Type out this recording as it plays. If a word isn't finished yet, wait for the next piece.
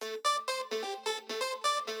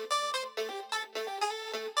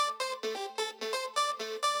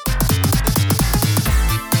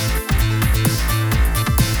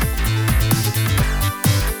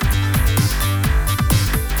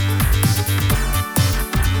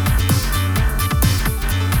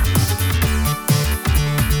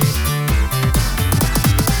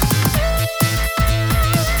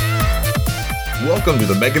Welcome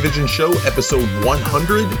to the Megavision Show, episode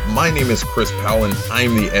 100. My name is Chris Powell, and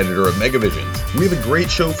I'm the editor of Megavisions. We have a great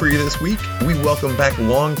show for you this week. We welcome back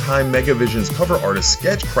longtime Megavisions cover artist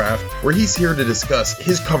Sketchcraft, where he's here to discuss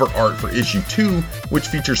his cover art for issue 2, which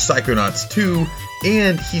features Psychonauts 2,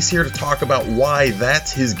 and he's here to talk about why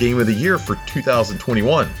that's his game of the year for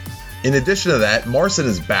 2021. In addition to that, Marcin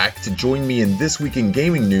is back to join me in This Week in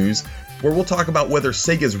Gaming News, where we'll talk about whether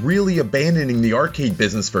Sega's really abandoning the arcade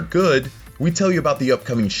business for good. We tell you about the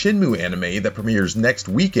upcoming Shenmue anime that premieres next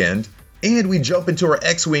weekend, and we jump into our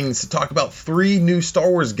X-Wings to talk about 3 new Star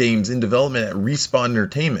Wars games in development at Respawn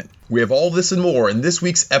Entertainment. We have all this and more in this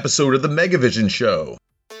week's episode of the Megavision Show.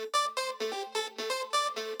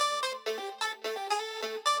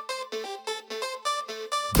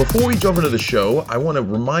 Before we jump into the show, I want to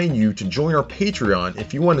remind you to join our Patreon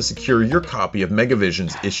if you want to secure your copy of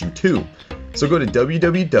Megavisions Issue 2. So go to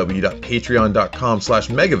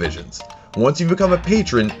www.patreon.com/Megavisions. Once you become a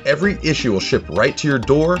patron, every issue will ship right to your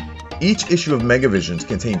door. Each issue of Megavisions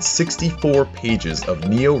contains 64 pages of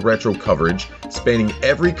neo-retro coverage spanning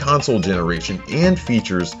every console generation and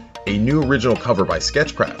features a new original cover by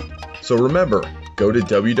Sketchcraft. So remember, go to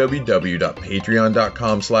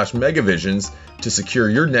www.patreon.com/Megavisions to secure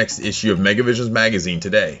your next issue of Megavisions magazine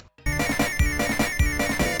today.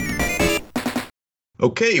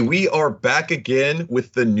 Okay, we are back again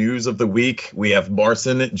with the news of the week. We have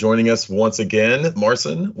Marcin joining us once again.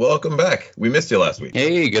 Marcin, welcome back. We missed you last week.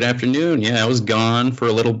 Hey, good afternoon. Yeah, I was gone for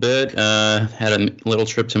a little bit. Had a little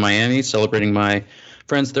trip to Miami celebrating my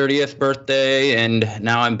friend's 30th birthday, and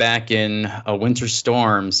now I'm back in a winter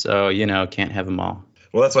storm, so, can't have them all.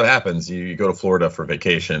 Well, that's what happens. You go to Florida for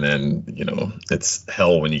vacation, and, it's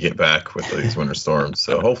hell when you get back with these winter storms.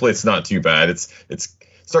 So hopefully it's not too bad. It's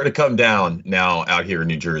starting to come down now out here in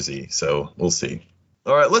New Jersey, so we'll see.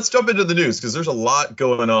 All right, let's jump into the news, because there's a lot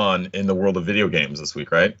going on in the world of video games this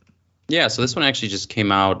week, right? Yeah, so this one actually just came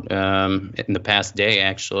out in the past day,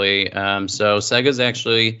 actually. So Sega's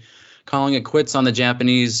actually calling it quits on the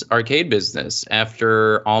Japanese arcade business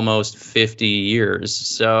after almost 50 years.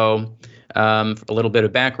 So a little bit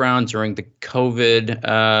of background: during the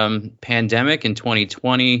COVID pandemic in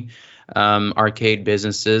 2020, arcade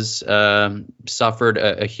businesses suffered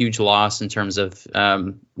a huge loss in terms of,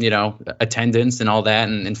 attendance and all that,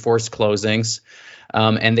 and enforced closings.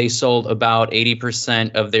 And they sold about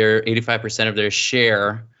 85% of their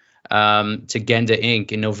share to Genda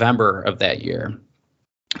Inc. in November of that year.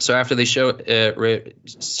 So after they sold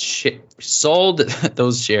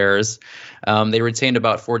those shares, they retained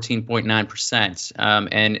about 14.9%.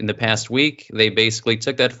 And in the past week, they basically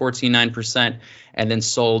took that 14.9% and then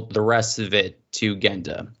sold the rest of it to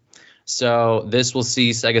Genda. So this will see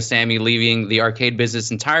Sega Sammy leaving the arcade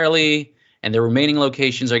business entirely, and the remaining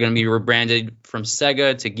locations are going to be rebranded from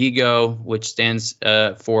Sega to Gigo, which stands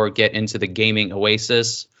for Get Into the Gaming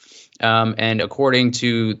Oasis. And according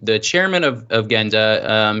to the chairman of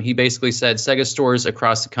Genda, he basically said Sega stores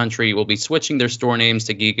across the country will be switching their store names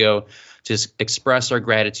to Gigo to express our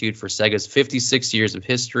gratitude for Sega's 56 years of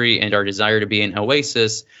history and our desire to be an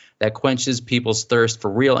oasis that quenches people's thirst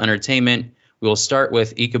for real entertainment. We will start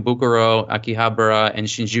with Ikebukuro, Akihabara, and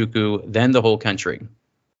Shinjuku, then the whole country.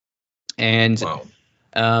 And wow.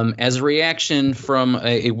 As a reaction from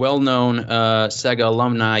a well-known Sega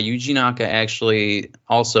alumni, Yuji Naka actually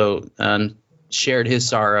also shared his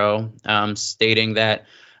sorrow, stating that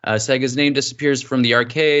Sega's name disappears from the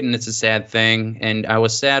arcade, and it's a sad thing. And I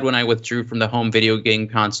was sad when I withdrew from the home video game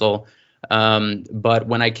console. But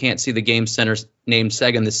when I can't see the game center named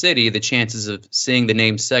Sega in the city, the chances of seeing the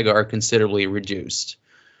name Sega are considerably reduced.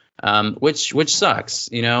 Which sucks,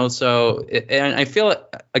 So, and I feel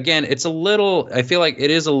again, I feel like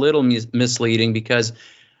it is a little misleading, because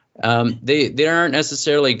they aren't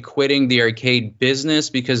necessarily quitting the arcade business,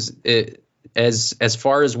 because as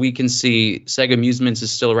far as we can see, Sega Amusements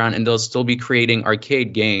is still around, and they'll still be creating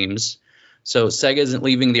arcade games. So Sega isn't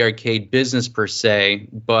leaving the arcade business per se,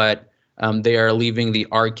 but they are leaving the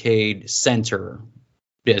arcade center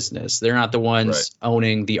business. They're not the ones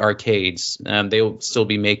owning the arcades. They'll still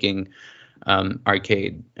be making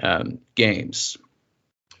arcade games.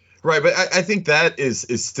 Right, but I think that is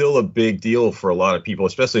still a big deal for a lot of people,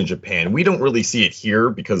 especially in Japan. We don't really see it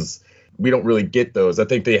here because we don't really get those. I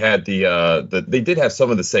think they had they did have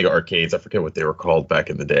some of the Sega arcades. I forget what they were called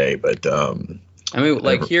back in the day, but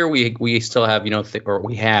here we still have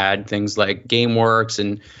we had things like GameWorks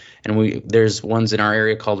and there's ones in our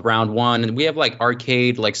area called Round One, and we have like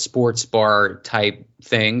arcade, like sports bar type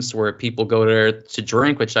things where people go there to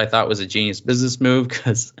drink, which I thought was a genius business move,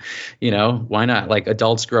 because why not? Like,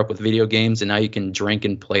 adults grew up with video games, and now you can drink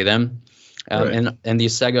and play them. And the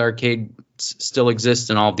Sega arcade still exists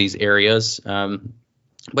in all of these areas.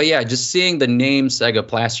 But yeah, just seeing the name Sega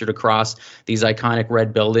plastered across these iconic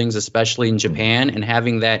red buildings, especially in Japan, and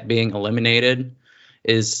having that being eliminated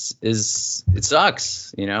is it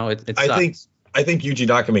sucks. You know, it sucks. I think Yuji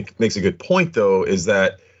Naka makes a good point, though, is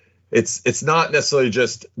that it's not necessarily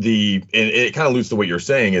just and it kind of alludes to what you're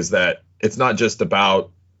saying, is that it's not just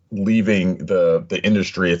about leaving the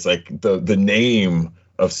industry. It's like the name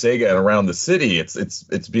of Sega and around the city,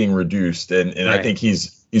 it's being reduced, and right. I think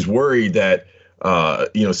he's worried that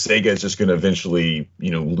Sega is just going to eventually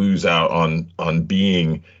lose out on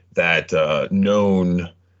being that known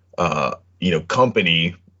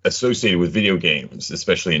company associated with video games,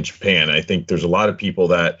 especially in Japan. I think there's a lot of people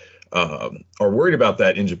that are worried about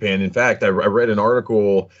that in Japan. In fact, I read an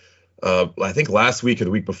article, I think last week or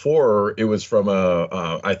the week before, it was from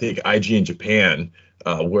I think IGN Japan,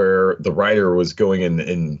 where the writer was going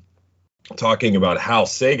and talking about how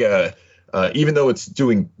Sega, even though it's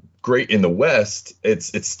doing great in the West,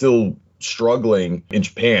 it's still struggling in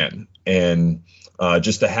Japan, and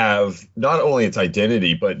just to have not only its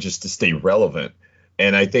identity but just to stay relevant.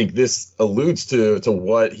 And I think this alludes to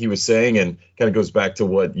what he was saying, and kind of goes back to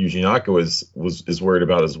what Yuji Naka is worried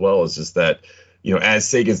about as well. Is just that as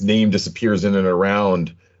Sega's name disappears in and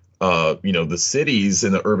around the cities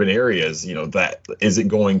and the urban areas, that is it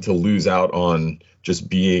going to lose out on just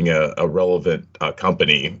being a relevant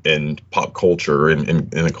company in pop culture and in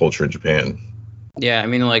the culture in Japan. Yeah, I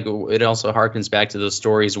mean, like, it also harkens back to those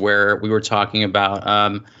stories where we were talking about,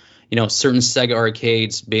 certain Sega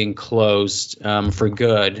arcades being closed for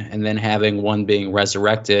good, and then having one being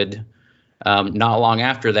resurrected not long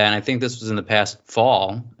after that. And I think this was in the past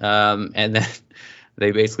fall, and then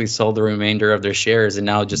they basically sold the remainder of their shares, and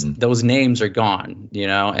now just those names are gone,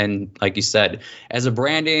 and like you said, as a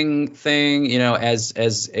branding thing,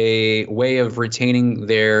 as a way of retaining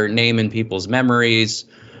their name in people's memories,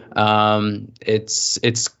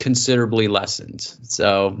 it's considerably lessened.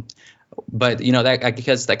 So, but that, I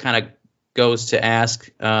guess that kind of goes to ask,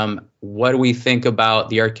 what do we think about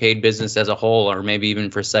the arcade business as a whole, or maybe even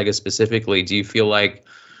for Sega specifically? Do you feel like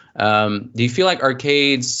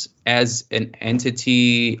arcades as an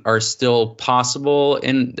entity are still possible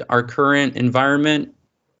in our current environment?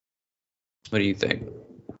 What do you think?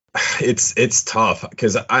 It's tough,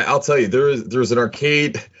 because I'll tell you, there's an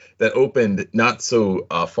arcade that opened not so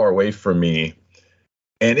far away from me,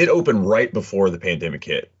 and it opened right before the pandemic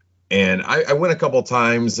hit. And I went a couple of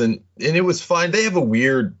times, and it was fine. They have a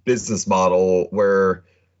weird business model where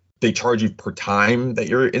they charge you per time that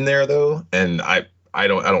you're in there, though, and I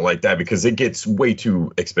don't like that because it gets way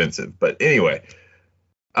too expensive. But anyway,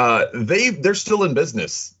 they're still in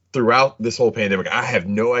business throughout this whole pandemic. I have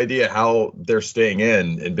no idea how they're staying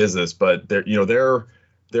in business, but they're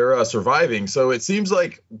surviving. So it seems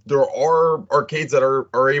like there are arcades that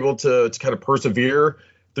are able to kind of persevere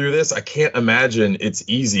through this. I can't imagine it's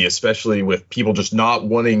easy, especially with people just not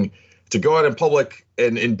wanting to go out in public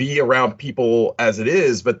and be around people as it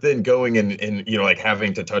is, but then going and like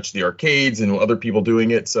having to touch the arcades and other people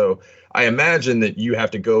doing it. So I imagine that you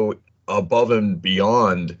have to go above and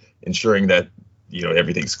beyond ensuring that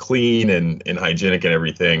everything's clean and hygienic and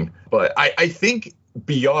everything. But I think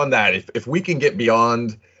beyond that, if we can get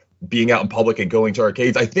beyond being out in public and going to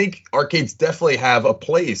arcades, I think arcades definitely have a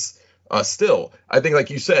place still. I think, like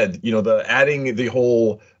you said, the adding the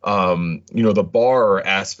whole the bar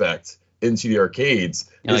aspect into the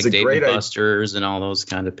arcades is like a great idea. Busters and all those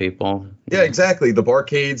kind of people. Yeah, exactly. The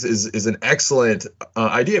barcades is an excellent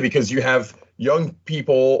idea, because you have young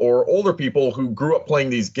people or older people who grew up playing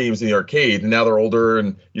these games in the arcade, and now they're older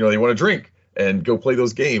and they want to drink and go play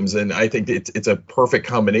those games. And I think it's a perfect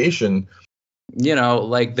combination.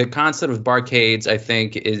 Like the concept of barcades, I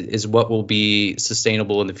think, is what will be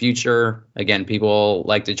sustainable in the future. Again, people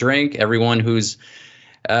like to drink. Everyone who's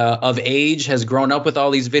of age has grown up with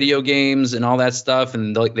all these video games and all that stuff,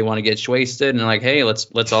 and they want to get wasted, and like, hey,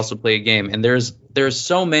 let's also play a game. And there's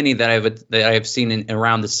so many that I have seen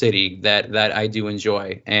around the city that I do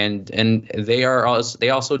enjoy, and they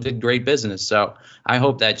also did great business. So I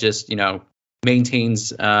hope that just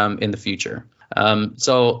maintains in the future.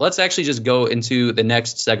 So let's actually just go into the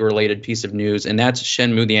next Sega related piece of news, and that's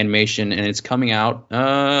Shenmue the animation, and it's coming out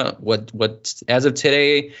what as of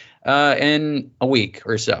today in a week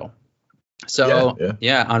or so. So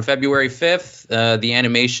yeah, on February 5th, the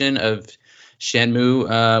animation of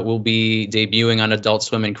Shenmue will be debuting on Adult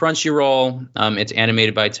Swim and Crunchyroll. It's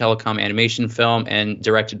animated by Telecom Animation Film and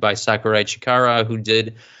directed by Sakurai Chikara, who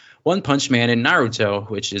did One Punch Man and Naruto,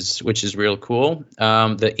 which is real cool.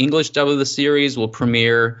 The English dub of the series will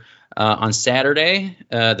premiere on Saturday,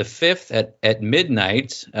 the 5th at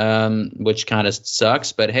midnight, which kind of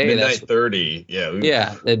sucks. But hey, midnight 30.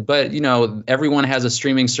 Yeah. But, everyone has a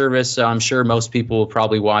streaming service, so I'm sure most people will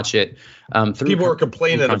probably watch it. People are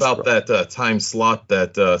complaining about that time slot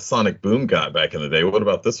that Sonic Boom got back in the day. What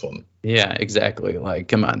about this one? Yeah, exactly. Like,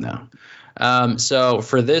 come on now. So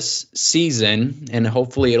for this season, and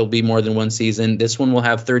hopefully it'll be more than one season, this one will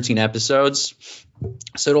have 13 episodes.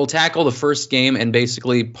 So it'll tackle the first game and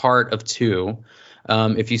basically part of 2.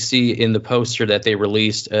 If you see in the poster that they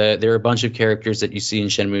released, there are a bunch of characters that you see in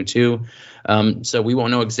Shenmue 2. So we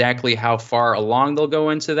won't know exactly how far along they'll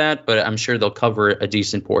go into that, but I'm sure they'll cover a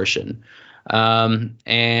decent portion.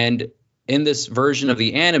 And in this version of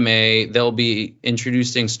the anime, they'll be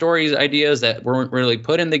introducing stories, ideas that weren't really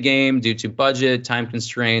put in the game due to budget, time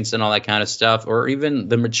constraints, and all that kind of stuff, or even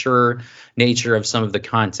the mature nature of some of the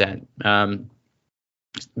content,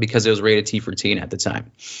 because it was rated T for teen at the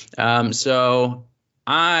time. So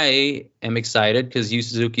I am excited because Yu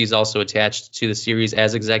Suzuki is also attached to the series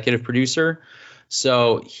as executive producer.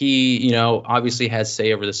 So he, obviously has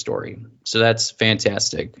say over the story. So that's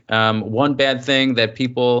fantastic. One bad thing that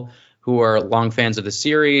people who are long fans of the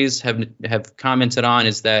series have commented on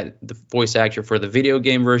is that the voice actor for the video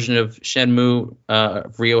game version of Shenmue,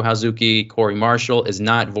 Ryo Hazuki, Corey Marshall, is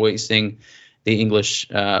not voicing the English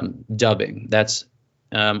dubbing. That's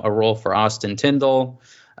a role for Austin Tyndall.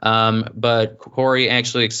 But Corey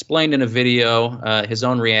actually explained in a video his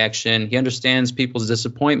own reaction. He understands people's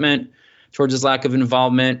disappointment towards his lack of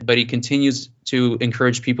involvement, but he continues to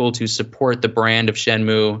encourage people to support the brand of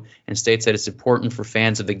Shenmue and states that it's important for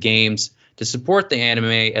fans of the games to support the anime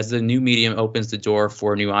as the new medium opens the door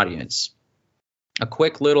for a new audience. A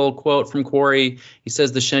quick little quote from Corey. He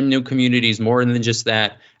says, the Shenmue community is more than just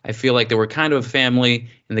that. I feel like they were kind of a family.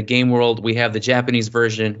 In the game world, we have the Japanese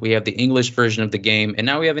version, we have the English version of the game, and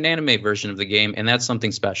now we have an anime version of the game, and that's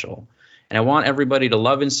something special. And I want everybody to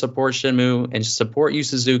love and support Shenmue and support Yu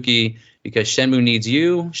Suzuki because Shenmue needs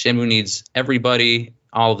you, Shenmue needs everybody,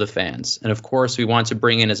 all of the fans. And of course, we want to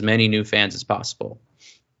bring in as many new fans as possible.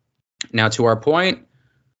 Now, to our point,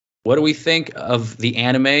 what do we think of the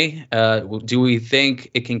anime? Do we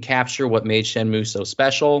think it can capture what made Shenmue so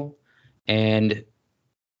special? And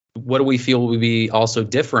what do we feel will be also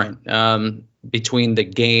different between the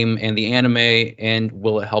game and the anime? And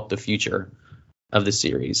will it help the future of the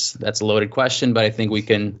series? That's a loaded question, but I think we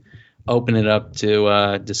can open it up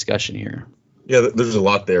to discussion here. Yeah, there's a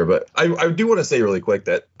lot there, but I do want to say really quick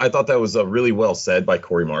that I thought that was really well said by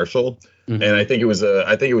Corey Marshall. Mm-hmm. And I think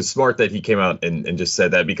it was smart that he came out and just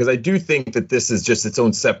said that, because I do think that this is just its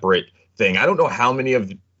own separate thing. I don't know how many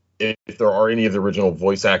if there are any of the original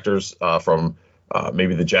voice actors from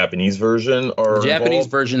maybe the Japanese version are the Japanese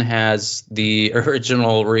version has the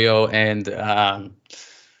original Ryo and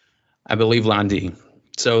I believe Landi.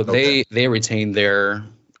 So okay. they retain their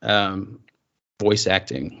voice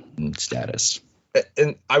acting status.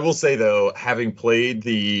 And I will say, though, having played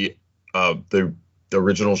the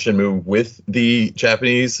original Shenmue with the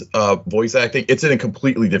Japanese voice acting, it's in a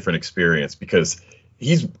completely different experience because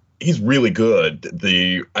he's really good.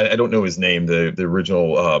 I don't know his name, the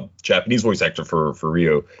original Japanese voice actor for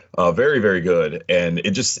Ryo, very, very good. And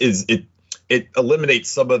it just is it eliminates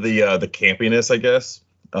some of the campiness, I guess.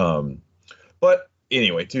 But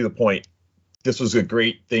anyway, to the point, this was a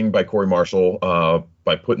great thing by Corey Marshall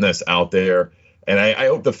by putting this out there. And I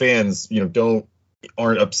hope the fans,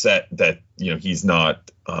 aren't upset that, he's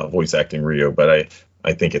not voice acting Ryo, but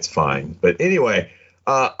I think it's fine. But anyway,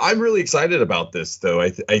 I'm really excited about this, though. I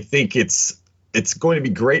think it's going to be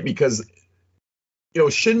great because,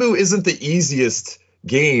 Shenmue isn't the easiest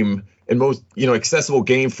game and most, accessible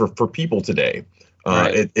game for people today.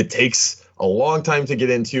 Right. It takes a long time to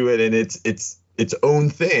get into it, and it's its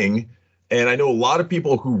own thing. And I know a lot of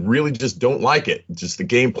people who really just don't like it, just the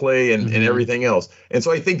gameplay and everything else. And so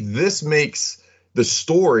I think this makes the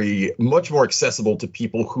story much more accessible to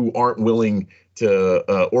people who aren't willing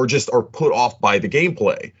to or just are put off by the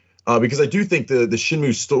gameplay. Because I do think the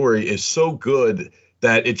Shenmue story is so good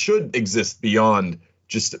that it should exist beyond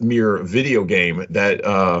just mere video game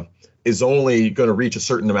that is only going to reach a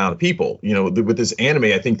certain amount of people. With this anime,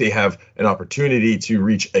 I think they have an opportunity to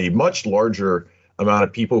reach a much larger amount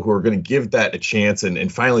of people who are going to give that a chance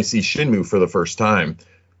and finally see Shenmue for the first time.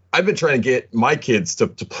 I've been trying to get my kids to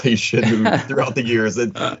play Shenmue throughout the years,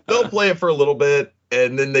 and they'll play it for a little bit,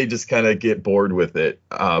 and then they just kind of get bored with it.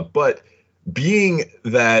 But being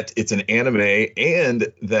that it's an anime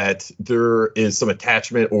and that there is some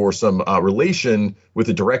attachment or some relation with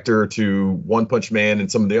the director to One Punch Man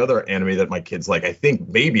and some of the other anime that my kids like, I think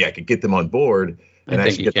maybe I could get them on board. and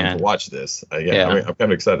actually get them to watch this. I mean, I'm kind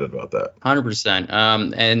of excited about that. 100%.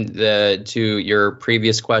 And to your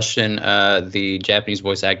previous question, the Japanese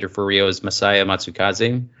voice actor for Ryo is Masaya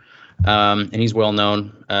Matsukaze. And he's well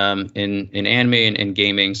known in anime and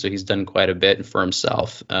gaming, so he's done quite a bit for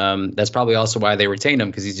himself. That's probably also why they retained him,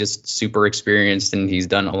 because he's just super experienced and he's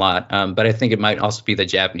done a lot. But I think it might also be the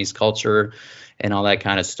Japanese culture and all that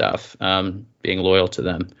kind of stuff, being loyal to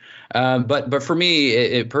them. But for me,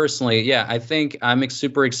 it personally, I think I'm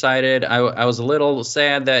super excited. I was a little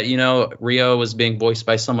sad that, Ryo was being voiced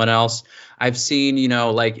by someone else. I've seen,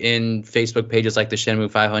 like in Facebook pages like the Shenmue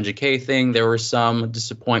 500K thing, there was some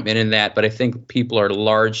disappointment in that, but I think people are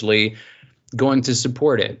largely going to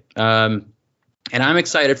support it. And I'm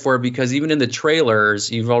excited for it because even in the trailers,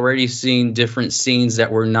 you've already seen different scenes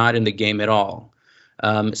that were not in the game at all.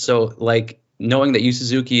 So like knowing that Yu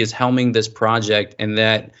Suzuki is helming this project and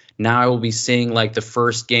that now I will be seeing like the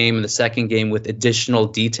first game and the second game with additional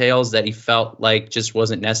details that he felt like just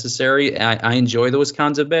wasn't necessary. I enjoy those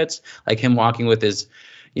kinds of bits, like him walking with his,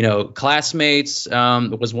 classmates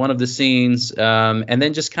was one of the scenes. And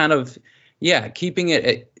then just kind of, keeping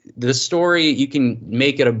it, the story, you can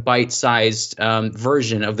make it a bite-sized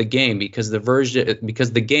version of the game because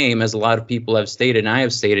the game, as a lot of people have stated, and I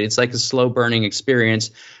have stated, it's like a slow burning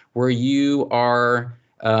experience where you are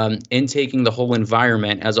intaking the whole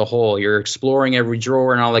environment as a whole. You're exploring every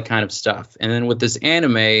drawer and all that kind of stuff. And then with this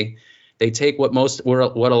anime, they take what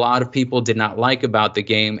a lot of people did not like about the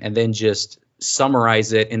game and then just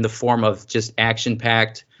summarize it in the form of just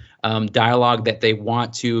action-packed dialogue that they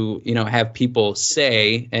want to, have people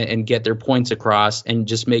say and get their points across and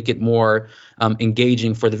just make it more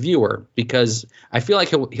engaging for the viewer. Because I feel like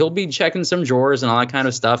he'll be checking some drawers and all that kind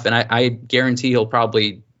of stuff, and I guarantee he'll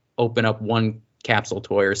probably open up one capsule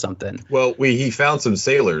toy or something. Well, he found some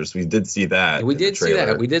sailors. We did see that. We did see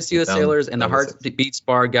that. We did see the sailors and the Heartbeat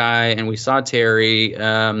Spar guy, and we saw Terry.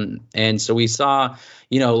 And so we saw,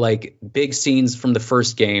 like big scenes from the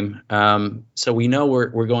first game. So we know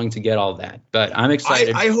we're going to get all that. But I'm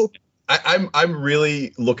excited. I hope. I'm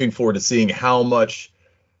really looking forward to seeing how much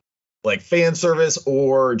like fan service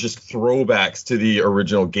or just throwbacks to the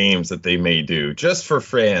original games that they may do just for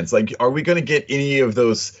fans. Like, are we going to get any of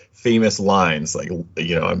those famous lines? Like,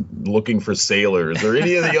 I'm looking for sailors or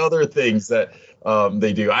any of the other things that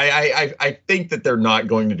they do. I think that they're not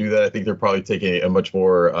going to do that. I think they're probably taking a much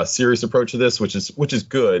more serious approach to this, which is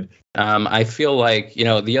good. I feel like,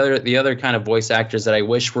 the other kind of voice actors that I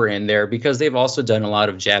wish were in there, because they've also done a lot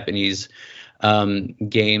of Japanese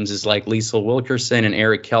games, is like Liesl Wilkerson and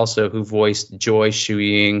Eric Kelso, who voiced Joy,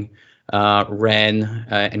 Shuiying, Ren,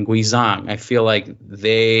 and Guizhang. I feel like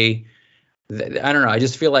I don't know. I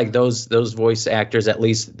just feel like those voice actors, at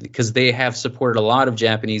least because they have supported a lot of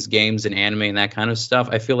Japanese games and anime and that kind of stuff,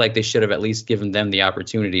 I feel like they should have at least given them the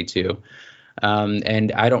opportunity to.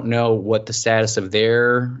 And I don't know what the status of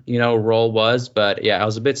their, role was, but I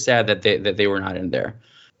was a bit sad that they were not in there.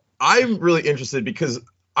 I'm really interested because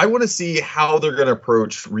I want to see how they're going to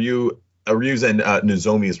approach Ryu's and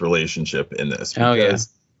Nozomi's relationship in this. Because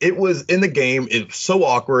it was in the game. It's so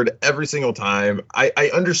awkward every single time. I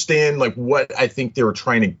understand like what I think they were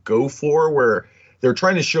trying to go for, where they're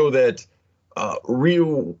trying to show that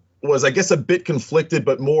Ryu was, I guess, a bit conflicted,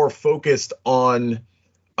 but more focused on,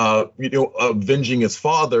 avenging his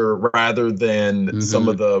father rather than some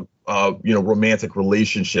of the, romantic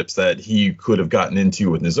relationships that he could have gotten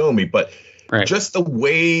into with Nozomi. But just the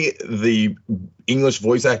way the English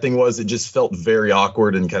voice acting was, it just felt very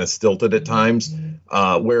awkward and kind of stilted at times,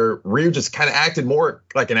 where Ryu just kind of acted more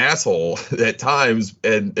like an asshole at times,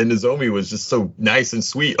 and Nozomi was just so nice and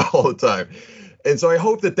sweet all the time. And so I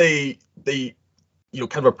hope that they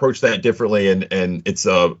kind of approach that differently, and it's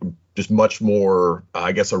just much more,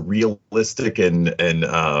 I guess, a realistic and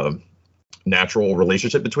natural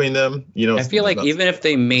relationship between them. I feel like even if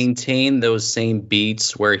they maintain those same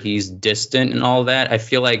beats where he's distant and all that, I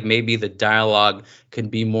feel like maybe the dialogue could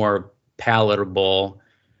be more palatable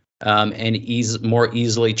and more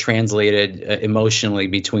easily translated emotionally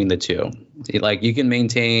between the two. Like, you can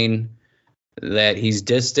maintain that he's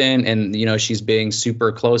distant and she's being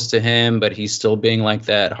super close to him, but he's still being like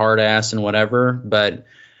that hard ass and whatever. But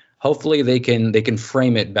hopefully they can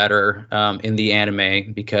frame it better in the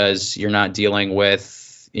anime, because you're not dealing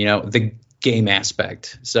with the game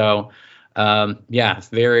aspect. So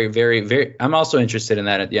very, very, very. I'm also interested in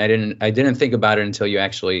that. I didn't think about it until you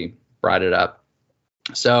actually brought it up.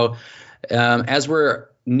 So as we're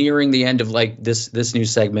nearing the end of like this new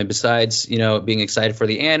segment, besides being excited for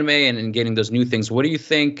the anime and getting those new things, what do you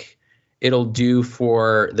think it'll do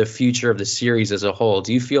for the future of the series as a whole?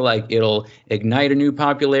 Do you feel like it'll ignite a new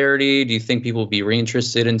popularity? Do you think people will be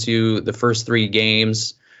reinterested into the first 3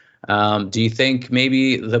 games? Do you think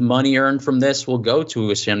maybe the money earned from this will go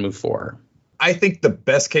to a Shenmue 4? I think the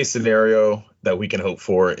best case scenario that we can hope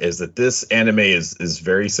for is that this anime is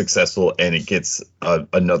very successful and it gets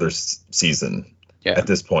another season. Yeah. At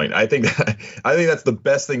this point, I think that's the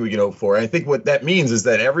best thing we can hope for. And I think what that means is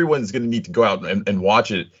that everyone's going to need to go out and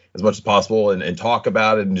watch it as much as possible and talk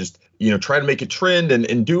about it and just, try to make it trend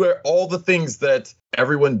and do all the things that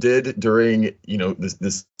everyone did during,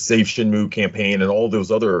 this Save Shenmue campaign and all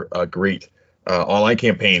those other great online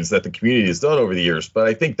campaigns that the community has done over the years. But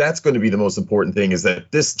I think that's going to be the most important thing, is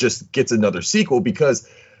that this just gets another sequel, because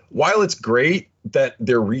while it's great that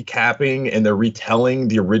they're recapping and they're retelling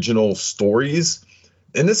the original stories,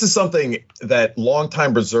 and this is something that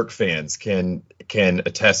longtime Berserk fans can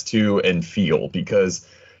attest to and feel, because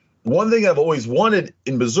one thing I've always wanted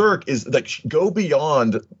in Berserk is like go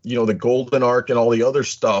beyond, the Golden Arc and all the other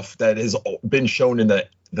stuff that has been shown in the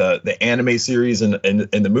anime series and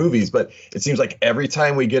the movies. But it seems like every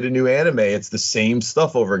time we get a new anime, it's the same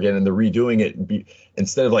stuff over again, and they're redoing it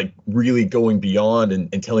instead of like really going beyond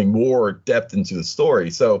and telling more depth into the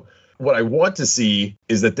story. So what I want to see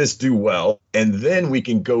is that this do well, and then we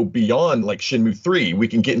can go beyond like Shenmue 3. We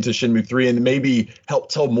can get into Shenmue 3 and maybe help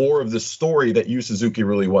tell more of the story that Yu Suzuki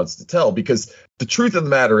really wants to tell, because the truth of the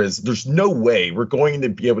matter is there's no way we're going to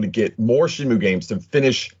be able to get more Shenmue games to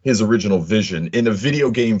finish his original vision in a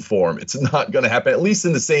video game form. It's not going to happen, at least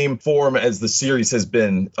in the same form as the series has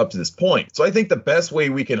been up to this point. So I think the best way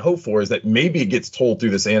we can hope for is that maybe it gets told through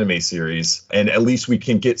this anime series, and at least we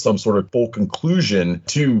can get some sort of full conclusion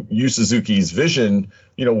to Yu Suzuki's vision,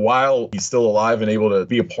 while he's still alive and able to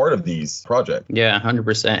be a part of these projects. Yeah,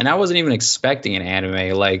 100%. And I wasn't even expecting an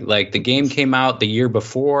anime. Like the game came out the year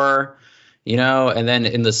before, and then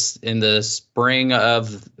in the spring or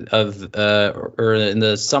in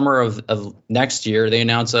the summer of next year, they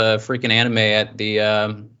announced a freaking anime at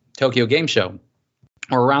the Tokyo Game Show,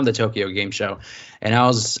 or around the Tokyo Game Show. And I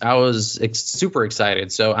was super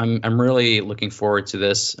excited. So I'm really looking forward to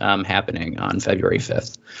this happening on February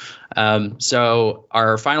 5th. So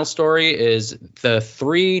our final story is the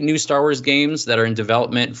 3 new Star Wars games that are in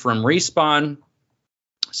development from Respawn.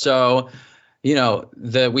 So,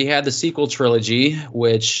 we had the sequel trilogy,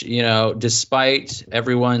 which, despite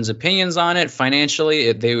everyone's opinions on it,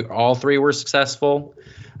 financially, all 3 were successful.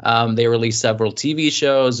 They released several TV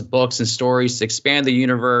shows, books, and stories to expand the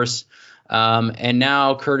universe. And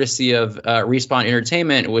now, courtesy of Respawn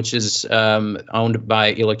Entertainment, which is owned by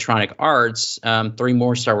Electronic Arts, 3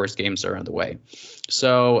 more Star Wars games are on the way.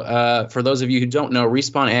 So for those of you who don't know,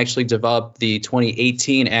 Respawn actually developed the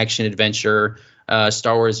 2018 action-adventure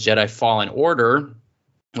Star Wars Jedi Fallen Order,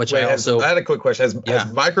 which I had a quick question. Has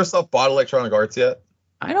Microsoft bought Electronic Arts yet?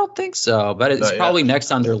 I don't think so, but it's probably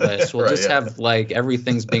next on their list. We'll have like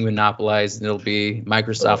everything's being monopolized, and it'll be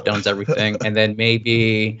Microsoft owns everything, and then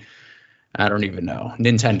maybe I don't even know,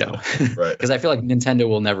 Nintendo, right? Because I feel like Nintendo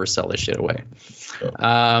will never sell this shit away.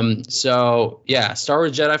 So yeah, Star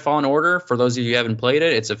Wars Jedi Fallen Order. For those of you who haven't played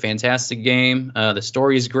it, it's a fantastic game. The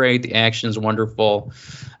story is great, the action is wonderful,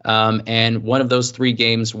 and one of those 3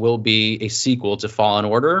 games will be a sequel to Fallen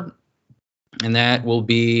Order, and that will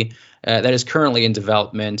be. That is currently in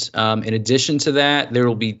development. In addition to that, there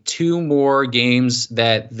will be 2 more games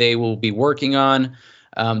that they will be working on.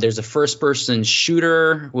 There's a first-person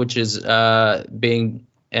shooter, which is being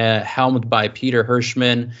helmed by Peter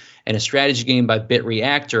Hirschman, and a strategy game by Bit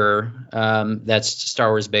Reactor that's Star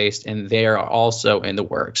Wars-based, and they are also in the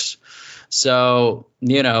works. So,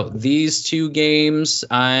 these 2 games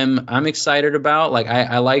I'm excited about. Like,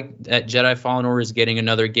 I like that Jedi Fallen Order is getting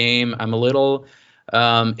another game. I'm a little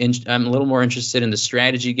more interested in the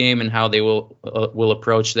strategy game and how they will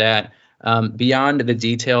approach that. Beyond the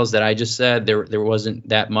details that I just said, there wasn't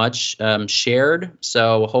that much shared.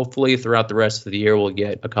 So hopefully throughout the rest of the year, we'll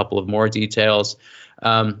get a couple of more details.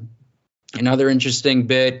 Another interesting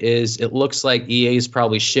bit is it looks like EA is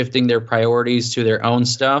probably shifting their priorities to their own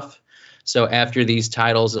stuff. So after these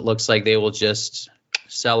titles, it looks like they will just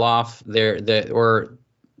sell off they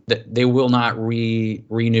will not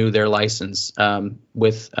renew their license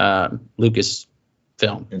with Lucasfilm.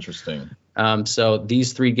 Interesting. So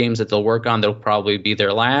these 3 games that they'll work on, they'll probably be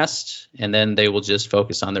their last, and then they will just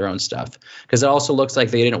focus on their own stuff. Because it also looks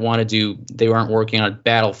like they weren't working on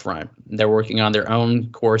Battlefront. They're working on their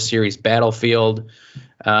own core series, Battlefield.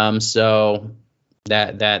 So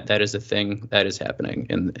that is a thing that is happening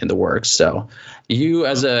in the works. So you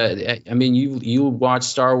you watch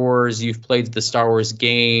Star Wars, you've played the Star Wars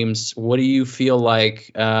games. What do you feel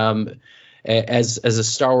like as a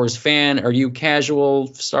Star Wars fan? Are you a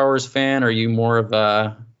casual Star Wars fan? Are you more of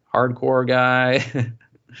a hardcore guy?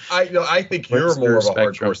 I think you're more of a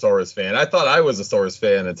hardcore Star Wars fan. I thought I was a Star Wars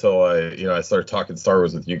fan until I started talking Star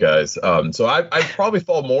Wars with you guys. So I probably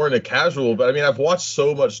fall more into casual, but I mean, I've watched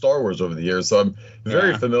so much Star Wars over the years, so I'm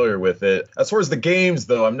very familiar with it. As far as the games,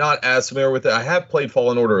 though, I'm not as familiar with it. I have played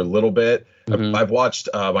Fallen Order a little bit. Mm-hmm. I've watched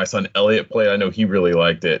my son Elliot play it. I know he really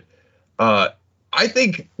liked it. I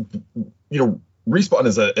think, Respawn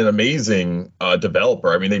is an amazing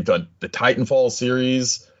developer. I mean, they've done the Titanfall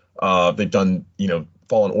series. They've done,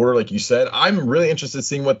 Fallen Order, like you said. I'm really interested in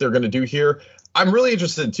seeing what they're going to do here. I'm really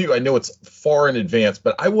interested, too. I know it's far in advance,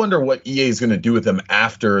 but I wonder what EA is going to do with them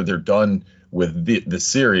after they're done with the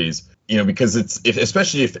series. Because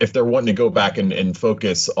especially if they're wanting to go back and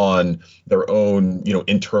focus on their own,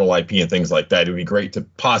 internal IP and things like that, it would be great to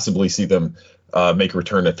possibly see them make a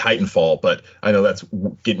return to Titanfall. But I know that's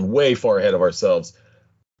getting way far ahead of ourselves.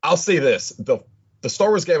 I'll say this. The Star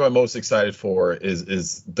Wars game I'm most excited for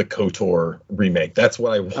is the KOTOR remake. That's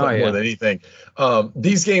what I want more than anything.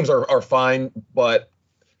 These games are fine, but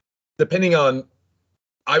depending on,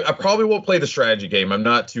 I probably won't play the strategy game. I'm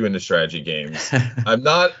not too into strategy games. I'm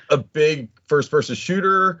not a big first-person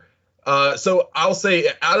shooter. So I'll say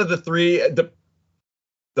out of the three,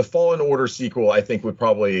 the Fallen Order sequel, I think, would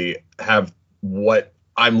probably have what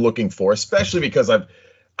I'm looking for, especially because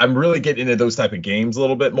I'm really getting into those type of games a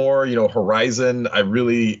little bit more. Horizon, I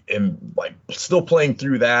really am still playing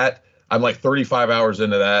through that. I'm 35 hours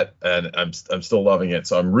into that, and I'm still loving it.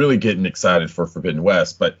 So I'm really getting excited for Forbidden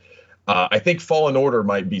West. But I think Fallen Order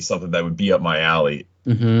might be something that would be up my alley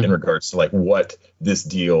in regards to what this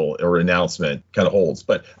deal or announcement kind of holds.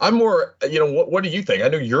 But I'm more, what do you think? I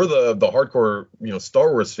know you're the hardcore,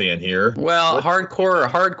 Star Wars fan here. Well,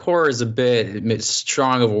 hardcore is a bit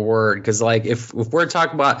strong of a word, because if we're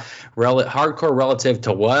talking about hardcore relative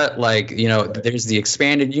to what, there's the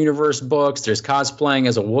expanded universe books, there's cosplaying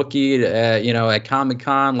as a Wookiee, at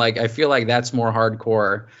Comic-Con. I feel like that's more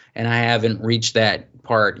hardcore, and I haven't reached that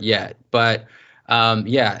part yet. But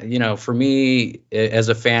for me as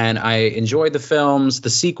a fan, I enjoyed the films. The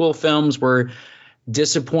sequel films were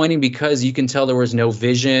disappointing because you can tell there was no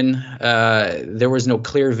vision. There was no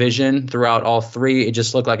clear vision throughout all three. It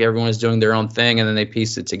just looked like everyone was doing their own thing, and then they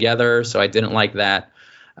pieced it together. So I didn't like that.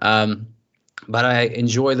 But I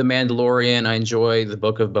enjoy The Mandalorian. I enjoy the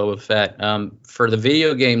Book of Boba Fett. For the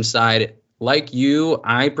video game side, like you,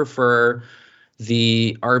 I prefer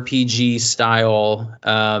the RPG style,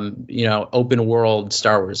 open world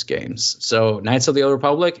Star Wars games. So Knights of the Old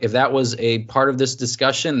Republic, if that was a part of this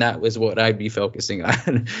discussion, that was what I'd be focusing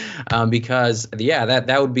on, because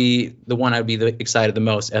that would be the one I'd be excited the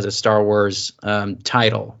most as a Star Wars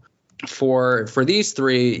title. For these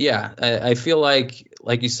three, I feel like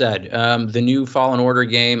you said, the new Fallen Order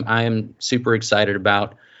game, I am super excited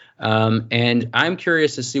about. And I'm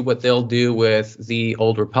curious to see what they'll do with the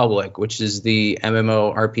Old Republic, which is the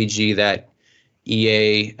MMORPG that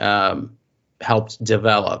EA helped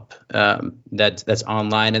develop. That's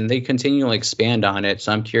online, and they continually expand on it.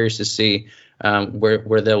 So I'm curious to see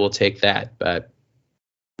where they will take that. But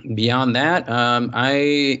beyond that,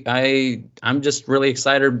 I'm just really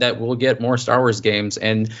excited that we'll get more Star Wars games,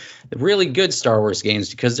 and really good Star Wars games,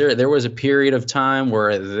 because there was a period of time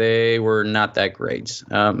where they were not that great.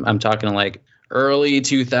 I'm talking early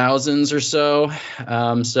 2000s or so.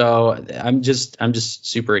 So I'm just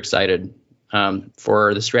super excited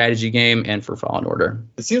for the strategy game and for Fallen Order.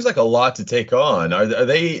 It seems like a lot to take on.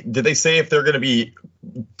 Did they say if they're going to be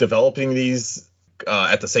developing these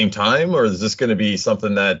at the same time, or is this going to be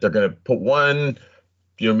something that they're going to put one,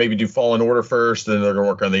 maybe do Fallen Order first, and then they're going to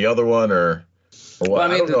work on the other one, or what? Well, I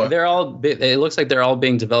mean, they're all. It looks like they're all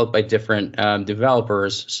being developed by different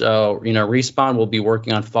developers. So Respawn will be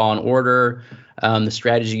working on Fallen Order. The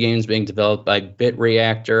strategy game is being developed by Bit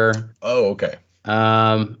Reactor. Oh, okay.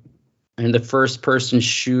 And the first-person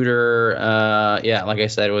shooter, like I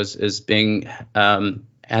said, is being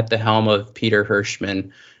at the helm of Peter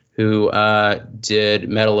Hirschman, who did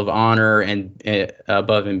Medal of Honor and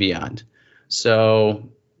Above and Beyond. So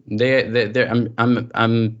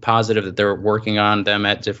I'm positive that they're working on them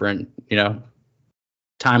at different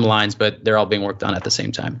timelines, but they're all being worked on at the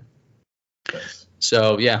same time. Nice.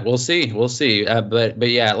 So we'll see. But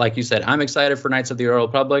like you said, I'm excited for Knights of the Old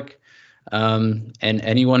Republic. And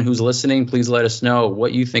anyone who's listening, please let us know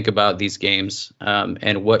what you think about these games,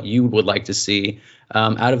 and what you would like to see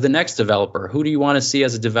out of the next developer. Who do you want to see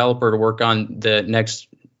as a developer to work on the next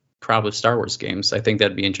crop of Star Wars games? I think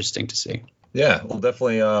that'd be interesting to see. Yeah, we'll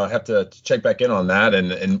definitely have to check back in on that,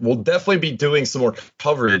 and we'll definitely be doing some more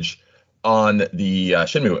coverage on the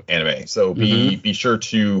Shenmue anime. So be sure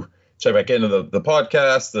to check back into the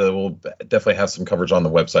podcast. We'll definitely have some coverage on the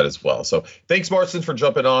website as well. So thanks, Marcin, for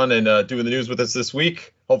jumping on and doing the news with us this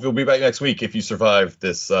week. Hopefully you'll be back next week if you survive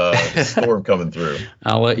this storm coming through.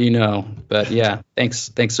 I'll let you know. But yeah,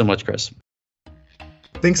 thanks so much, Chris.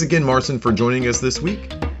 Thanks again, Marcin, for joining us this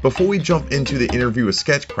week. Before we jump into the interview with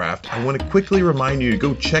Sketchcraft, I want to quickly remind you to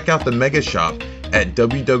go check out the Mega Shop at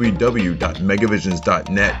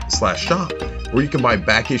www.megavisions.net/shop, where you can buy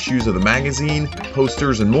back issues of the magazine,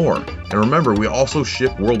 posters, and more. And remember, we also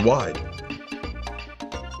ship worldwide.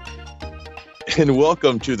 And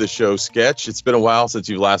welcome to the show, Sketch. It's been a while since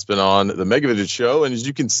you've last been on the Megavision show, and as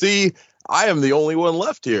you can see, I am the only one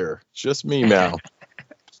left here. It's just me now.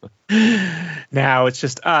 Now it's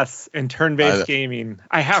just us and turn-based gaming.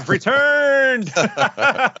 I have returned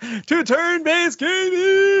to turn-based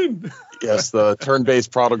gaming. Yes, the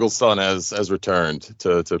turn-based prodigal son has returned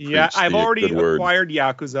to yeah, preach I've the already good word. Acquired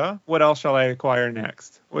Yakuza. What else shall I acquire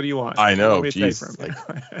next? What do you want? I know. What Geez,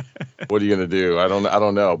 what are you gonna do? I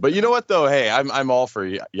don't know. But you know what though? Hey, I'm all for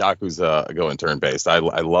Yakuza going turn-based. I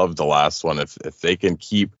love the last one. If they can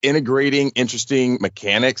keep integrating interesting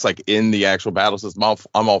mechanics like in the actual battle system,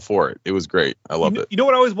 I'm all for it. It was great. I loved it. You know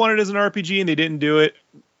what I always wanted as an RPG, and they didn't do it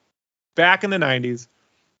back in the 90s.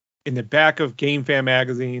 In the back of Game Fan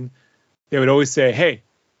magazine, they would always say, "Hey."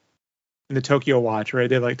 In the Tokyo Watch, right?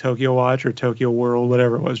 They like Tokyo Watch or Tokyo World,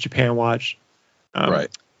 whatever it was, Japan Watch. Right.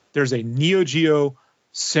 There's a Neo Geo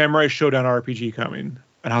Samurai Showdown RPG coming.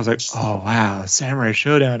 And I was like, oh, wow, Samurai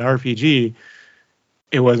Showdown RPG.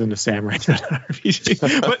 It wasn't a Samurai Showdown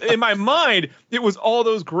RPG. But in my mind, it was all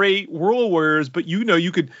those great World Warriors. But,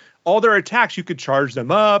 you could, all their attacks, you could charge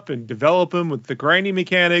them up and develop them with the grinding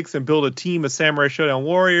mechanics and build a team of Samurai Showdown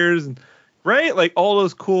warriors. And, right? Like all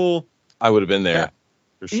those cool. I would have been there. Yeah.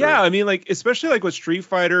 Sure. Yeah, I mean, like, especially like with Street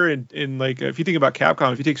Fighter and like, if you think about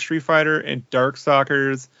Capcom, if you take Street Fighter and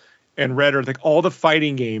Darkstalkers and Red Earth, like all the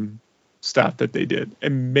fighting game stuff that they did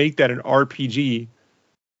and make that an RPG,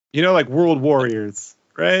 like World Warriors,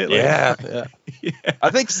 right? Like, yeah.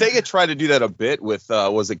 I think Sega tried to do that a bit with,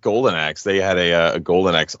 was it Golden Axe? They had a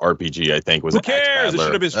Golden Axe RPG, I think. Who cares? It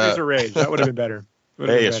should have been Streets of Rage. That would have been better.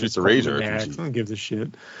 Hey, a Streets of Rage RPG. No one gives a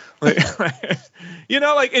shit. Like,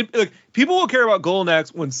 people will care about Golden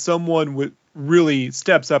Axe when someone really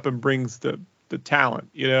steps up and brings the talent.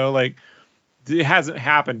 Like it hasn't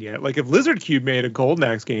happened yet. Like if Lizard Cube made a Golden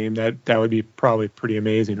Axe game, that would be probably pretty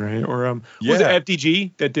amazing, right? Or was it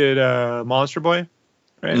FDG that did Monster Boy?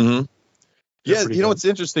 Right. Mm-hmm. Yeah, it's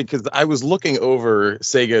interesting because I was looking over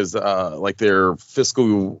Sega's like their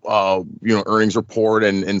fiscal earnings report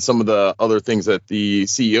and some of the other things that the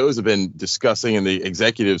CEOs have been discussing and the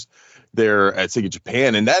executives there at Sega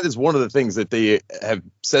Japan, and that is one of the things that they have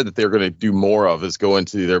said that they're going to do more of is go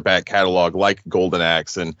into their back catalog like Golden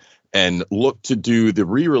Axe and look to do the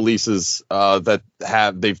re-releases that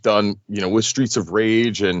they've done, with Streets of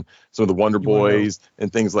Rage and some of the Wonder Boys and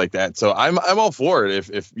things like that. So I'm all for it.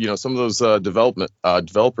 If some of those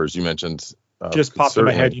developers you mentioned just popped in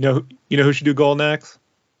my head. You know who should do Golden Axe?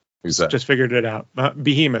 Who's that? Just figured it out.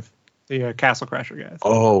 Behemoth, the Castle Crasher guys.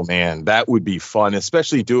 Oh man, that would be fun.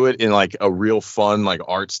 Especially do it in like a real fun like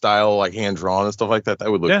art style, like hand drawn and stuff like that. That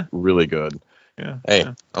would look really good. Yeah. Hey,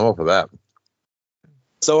 I'm all for that.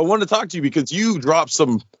 So I wanted to talk to you because you dropped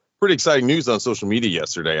some pretty exciting news on social media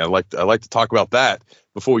yesterday. I like to talk about that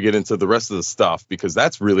before we get into the rest of the stuff because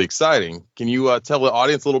that's really exciting. Can you tell the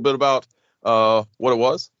audience a little bit about what it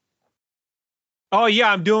was? Oh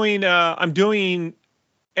yeah, I'm doing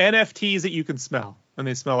NFTs that you can smell, and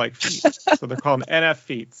they smell like feet. So they're called NF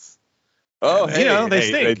feets. Oh, and, they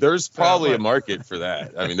stink. There's probably a market for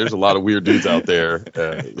that. I mean, there's a lot of weird dudes out there.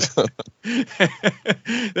 There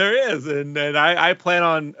is, and I plan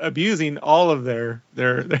on abusing all of their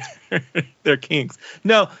kinks.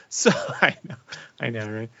 No, so I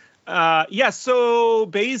know, right? So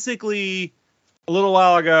basically, a little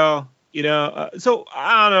while ago, so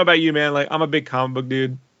I don't know about you, man. Like, I'm a big comic book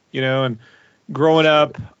dude, and growing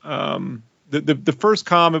up, the first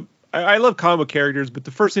comic. I love comic book characters, but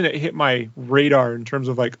the first thing that hit my radar in terms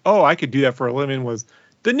of like, oh, I could do that for a living was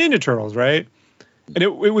the Ninja Turtles, right? And it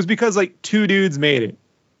was because like two dudes made it.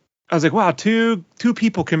 I was like, wow, two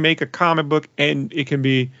people can make a comic book and it can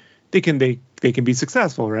be they can be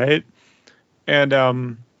successful, right?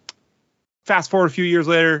 And fast forward a few years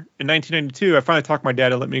later, in 1992, I finally talked my dad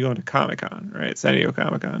to let me go into Comic-Con, right? San Diego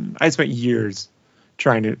Comic-Con. I spent years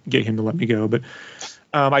trying to get him to let me go, but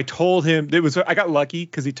I told him I got lucky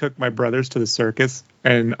because he took my brothers to the circus,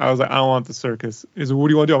 and I was like, I don't want the circus. He said, what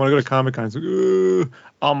do you want to do? I want to go to Comic-Con. He's like,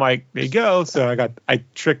 I'm like, there you go. So I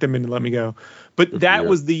tricked him into letting me go. But that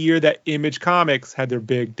was the year that Image Comics had their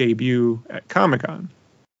big debut at Comic-Con.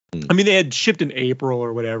 I mean, they had shipped in April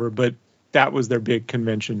or whatever, but that was their big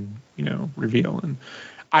convention, reveal. And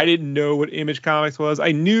I didn't know what Image Comics was.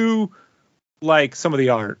 I knew like some of the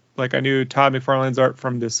art. Like I knew Todd McFarlane's art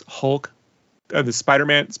from this Hulk. The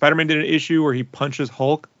Spider-Man did an issue where he punches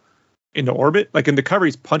Hulk into orbit. Like in the cover,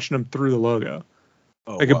 he's punching him through the logo.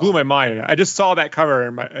 It blew my mind. I just saw that cover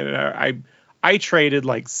and I traded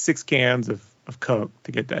like 6 cans of Coke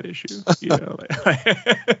to get that issue. I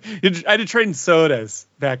had to trade in sodas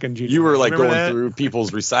back in junior. You were like going that? through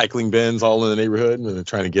people's recycling bins all in the neighborhood and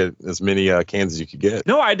trying to get as many cans as you could get.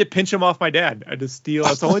 No, I had to pinch them off my dad. I had to steal.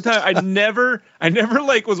 That's the only time I never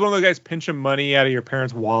like was one of those guys pinching money out of your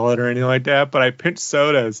parents' wallet or anything like that. But I pinched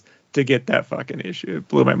sodas to get that fucking issue. It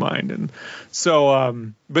blew my mind. And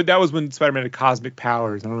so, but that was when Spider-Man had cosmic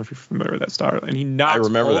powers. I don't know if you're familiar with that star. And he knocked. I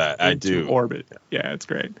remember Hulk that. I into do. Orbit. Yeah, it's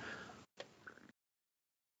great.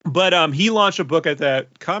 But he launched a book at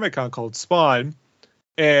that Comic-Con called Spawn,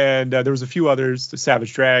 and there was a few others, the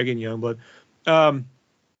Savage Dragon, Youngblood.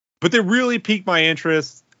 But they really piqued my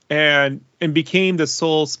interest and became the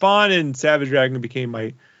sole Spawn and Savage Dragon became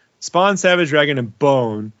my Spawn, Savage Dragon, and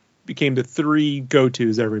Bone became the 3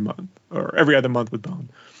 go-tos every month or every other month with Bone.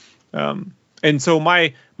 And so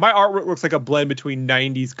my artwork looks like a blend between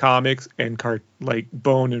 90s comics and like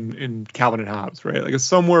Bone and Calvin and Hobbes, right? Like it's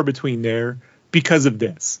somewhere between there. Because of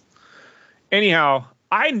this. Anyhow,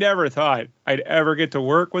 I never thought I'd ever get to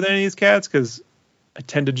work with any of these cats because I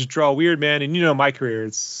tend to just draw weird, man. And my career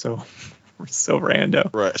is so rando.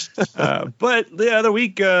 Right. But the other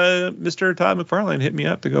week, Mr. Todd McFarlane hit me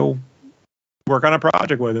up to go work on a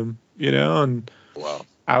project with him, and wow.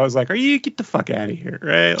 I was like, get the fuck out of here,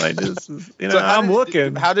 right? Like this is, So I'm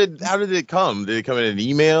looking. How did it come? Did it come in an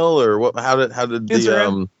email or what? How did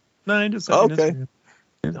Instagram. No, I just okay. Instagram.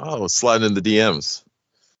 Oh, sliding in the DMs.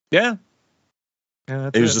 Yeah.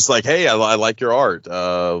 It was just like, hey, I like your art.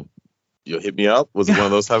 You hit me up. Was it one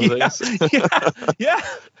of those type of things?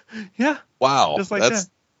 Yeah. Wow. Just like that's,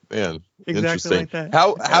 that. Man, exactly interesting. Like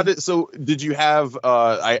that. Did you have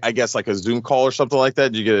I guess like a Zoom call or something like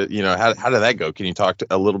that? Did you get how did that go? Can you talk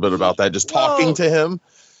a little bit about that? Just talking to him?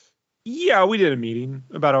 Yeah, we did a meeting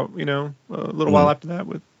about a little while after that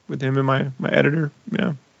with him and my editor.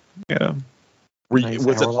 Yeah.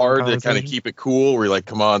 Was it hard to kind of keep it cool? Were you like,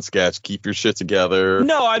 come on, Sketch, keep your shit together?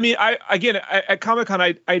 No, I mean, at Comic-Con,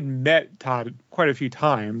 I'd met Todd quite a few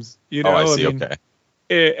times. Oh, I see.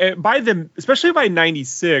 Okay. Especially by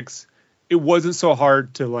 96, it wasn't so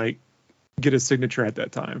hard to like get a signature at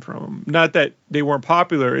that time from him. Not that they weren't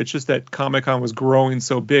popular. It's just that Comic-Con was growing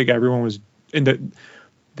so big. Everyone was the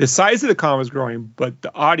size of the con was growing, but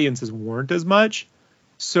the audiences weren't as much.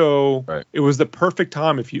 So It was the perfect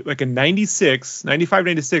time. If you like in 95,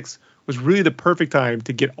 96 was really the perfect time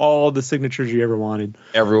to get all the signatures you ever wanted.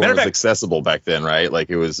 Everyone was accessible back then, right?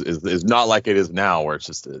 Like it's not like it is now where it's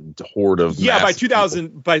just a horde of by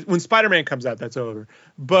 2000, by when Spider-Man comes out, that's over.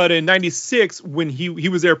 But in 96, when he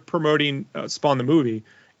was there promoting Spawn the movie,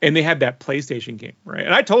 and they had that PlayStation game, right?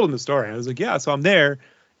 And I told him the story. I was like, yeah, so I'm there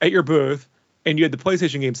at your booth, and you had the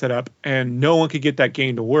PlayStation game set up, and no one could get that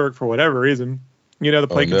game to work for whatever reason. The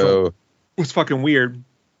play control was fucking weird.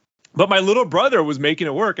 But my little brother was making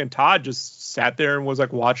it work, and Todd just sat there and was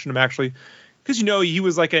like watching him actually, because he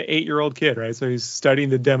was like an 8-year-old kid, right? So he's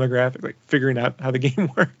studying the demographic, like figuring out how the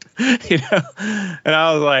game worked, And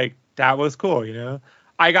I was like, that was cool,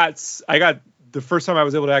 I got the first time I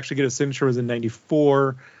was able to actually get a signature was in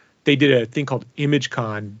 94. They did a thing called Image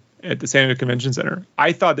Con at the San Diego Convention Center.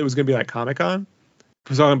 I thought that was going to be like Comic-Con.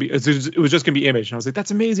 It was just gonna be Image, and I was like, "That's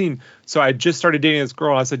amazing." So I just started dating this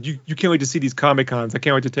girl. And I said, "You can't wait to see these Comic Cons. I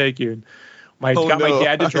can't wait to take you." And my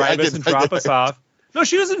dad to drive us and drop us off. No,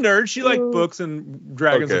 she was a nerd. She liked books and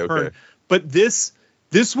dragons and fern. But this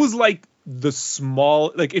was like the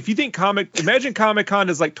small, like if you think imagine Comic Con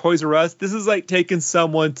is like Toys R Us. This is like taking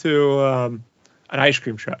someone to an ice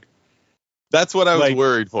cream truck. That's what I was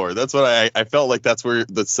worried for. That's what I felt like that's where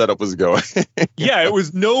the setup was going. Yeah, it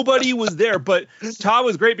was nobody was there, but Todd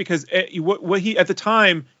was great because what he at the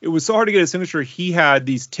time it was so hard to get a signature. He had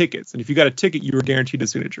these tickets, and if you got a ticket, you were guaranteed a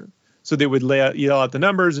signature. So they would yell out the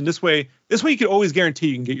numbers, and this way you could always guarantee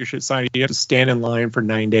you can get your shit signed. You have to stand in line for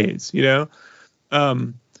 9 days. He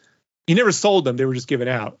he never sold them. They were just given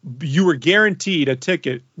out. You were guaranteed a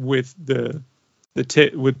ticket with the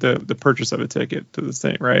purchase of a ticket to this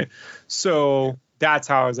thing, right? So that's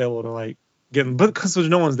how I was able to like get them. But because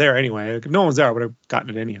no one's there anyway. Like, if no one's there, I would have gotten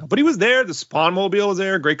it anyhow. But he was there. The Spawn Mobile was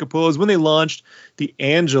there. Greg Capullo's when they launched the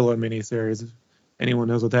Angela miniseries. If anyone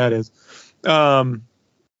knows what that is.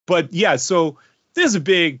 But yeah, so this is a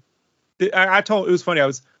big. It was funny. I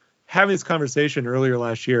was having this conversation earlier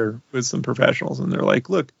last year with some professionals, and they're like,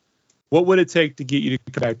 "Look, what would it take to get you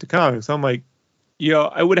to come back to comics?" I'm like,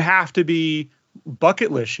 I would have to be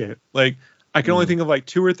bucket list shit. Like, I can only think of like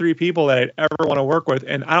 2 or 3 people that I'd ever want to work with,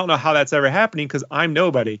 and I don't know how that's ever happening because I'm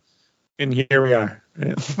nobody. And here we are.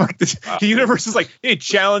 Fuck this. The universe is like, hey,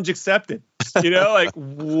 challenge accepted. Like,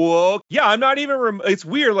 whoa. Yeah, I'm not even. It's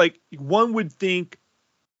weird. Like, one would think,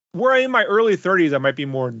 where I'm in my early 30s, I might be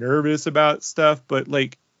more nervous about stuff, but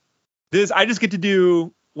like this, I just get to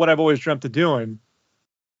do what I've always dreamt of doing.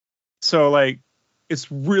 So like,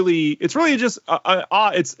 it's really just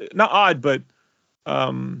odd. It's not odd, but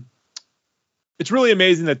it's really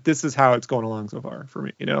amazing that this is how it's going along so far for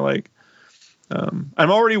me.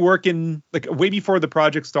 I'm already working like way before the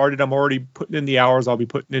project started. I'm already putting in the hours I'll be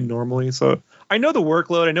putting in normally. So I know the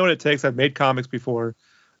workload. I know what it takes. I've made comics before.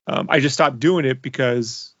 I just stopped doing it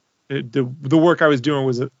because the work I was doing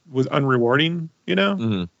was unrewarding,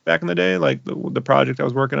 back in the day, like the project I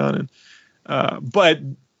was working on. And but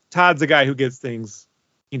Todd's the guy who gets things,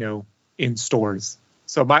 in stores.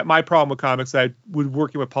 So my problem with comics, I was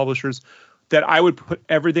working with publishers that I would put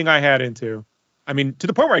everything I had into. I mean, to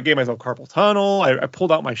the point where I gave myself carpal tunnel. I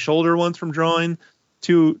pulled out my shoulder once from drawing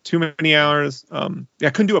too many hours. I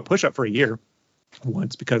couldn't do a push-up for a year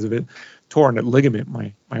once because of it. Torn a ligament,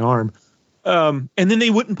 my arm. And then they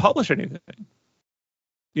wouldn't publish anything,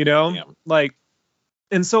 Yeah. like,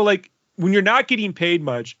 and so like when you're not getting paid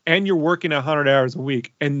much and you're working 100 hours a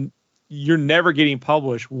week and you're never getting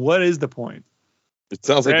published, what is the point? It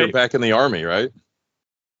sounds like you're back in the Army, right?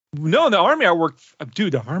 No, in the Army I worked,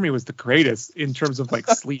 dude, the Army was the greatest in terms of like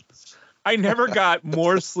sleep. I never got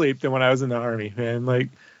more sleep than when I was in the Army, man. Like,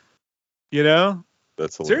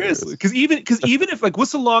 That's hilarious. seriously. Because even if like,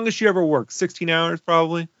 what's the longest you ever worked? 16 hours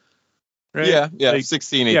probably. Right? Yeah, like,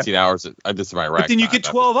 16, 18 hours. I just my rack. But then you get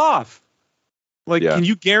 12 off. Like, can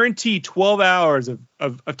you guarantee 12 hours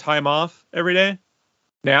of time off every day?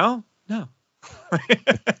 Now? No.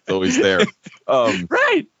 It's always there.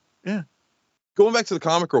 Right. Yeah. Going back to the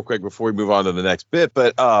comic real quick before we move on to the next bit,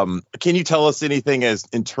 but can you tell us anything as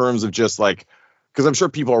in terms of just like, because I'm sure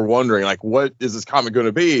people are wondering, like, what is this comic going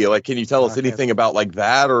to be? Like, can you tell us anything about like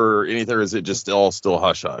that or anything, or is it just all still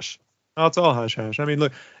hush hush? Oh, it's all hush hush. I mean,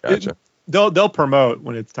 look, Gotcha. They'll promote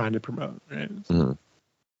when it's time to promote, right? Mm-hmm.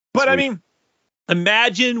 But Sweet. I mean,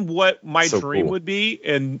 imagine what my dream cool. would be,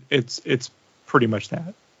 and it's pretty much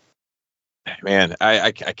that. Man,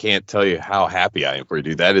 I can't tell you how happy I am for you,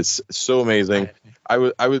 dude. That is so amazing. I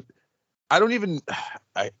don't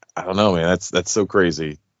know, man. That's so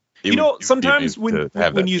crazy. Sometimes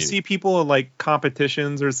when you see people in like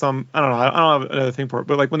competitions or some, I don't know, I don't have another thing for it,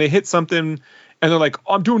 but like when they hit something and they're like,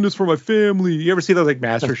 oh, I'm doing this for my family. You ever see those like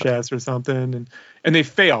Master Chefs or something? And they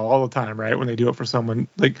fail all the time, right? When they do it for someone.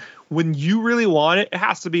 Like when you really want it, it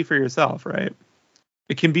has to be for yourself, right?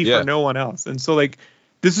 It can be for no one else. And so like,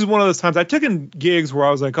 this is one of those times I took in gigs where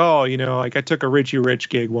I was like, oh, like I took a Richie Rich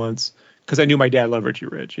gig once because I knew my dad loved Richie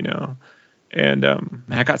Rich, and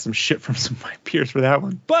I got some shit from some of my peers for that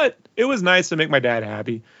one, but it was nice to make my dad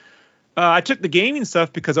happy. I took the gaming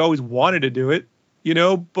stuff because I always wanted to do it,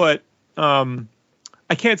 but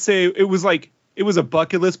I can't say it was a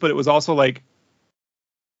bucket list, but it was also like,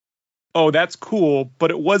 oh, that's cool,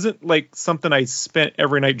 but it wasn't like something I spent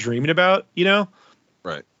every night dreaming about,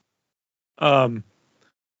 Right.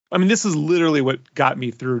 I mean, this is literally what got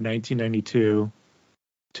me through 1992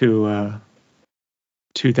 to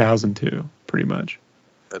 2002, pretty much.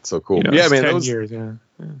 That's so cool. Yeah, man, 10 years. Yeah.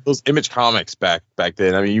 Those Image Comics back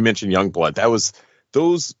then. I mean, you mentioned Youngblood.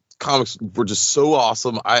 Those comics were just so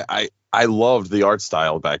awesome. I loved the art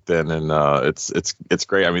style back then, and it's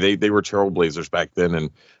great. I mean, they were trailblazers back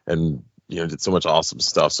then, and did so much awesome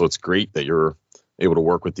stuff. So it's great that you're able to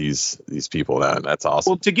work with these people. That's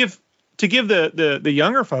awesome. Well, to give the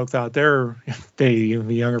younger folks out there, the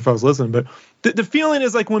younger folks listen, but the feeling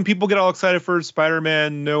is like when people get all excited for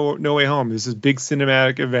Spider-Man No Way Home, this is big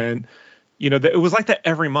cinematic event, it was like that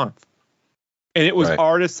every month. And it was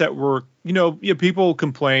artists that were, people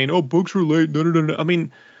complain, oh, books were late. No. I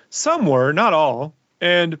mean, some were, not all.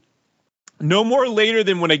 And no more later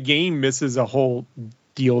than when a game misses a whole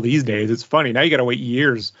deal these days. It's funny. Now you got to wait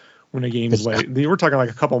years when a game is late. We're talking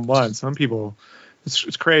like a couple months. Some people,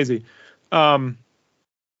 it's crazy.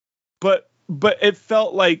 but it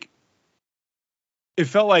felt like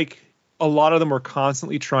a lot of them were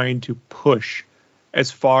constantly trying to push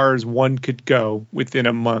as far as one could go within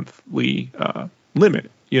a monthly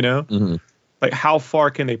limit, you know? Mm-hmm. Like, how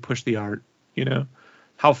far can they push the art, you know?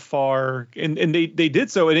 How far? And they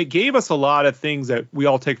did so, and it gave us a lot of things that we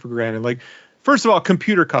all take for granted. Like, first of all,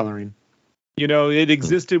 computer coloring. You know, it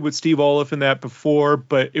existed with Steve Oliff in that before,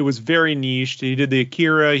 but it was very niche. He did the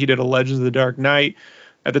Akira. He did a Legends of the Dark Knight.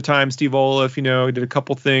 At the time, Steve Oliff, you know, did a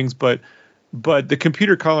couple things, but the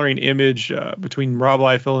computer coloring image between Rob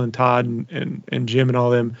Liefeld and Todd and Jim and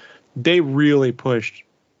all them, they really pushed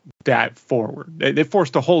that forward. They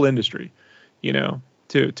forced the whole industry, you know,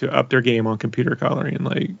 to up their game on computer coloring,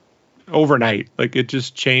 like overnight. Like, it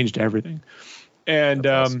just changed everything. And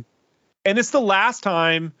and it's the last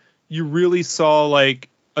time you really saw like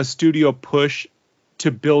a studio push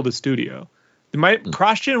to build a studio.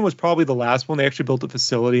 CrossGen was probably the last one. They actually built a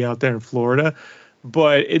facility out there in Florida,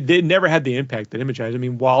 but it never had the impact that Image has. I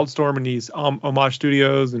mean, Wildstorm and these Homage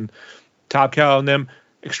Studios and Top Cow and them,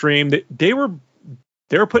 Extreme, they were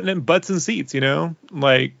putting in butts and seats, you know,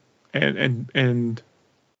 like, and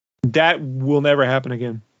that will never happen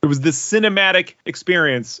again. It was the cinematic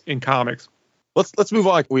experience in comics. Let's move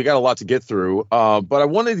on. We got a lot to get through, but I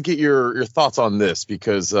wanted to get your thoughts on this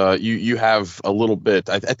because you have a little bit.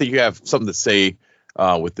 I think you have something to say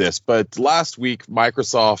with this. But last week,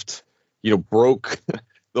 Microsoft, you know, broke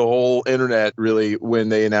the whole internet really when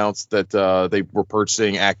they announced that they were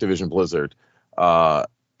purchasing Activision Blizzard,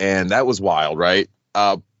 and that was wild, right?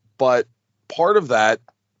 But part of that,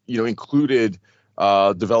 you know, included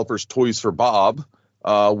developers Toys for Bob,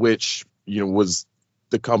 which, you know, was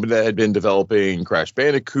the company that had been developing Crash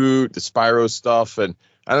Bandicoot, the Spyro stuff. And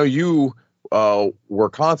I know you were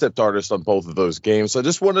concept artist on both of those games. So I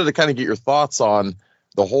just wanted to kind of get your thoughts on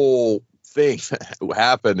the whole thing that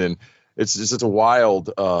happened. And it's just such a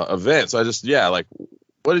wild event. So like,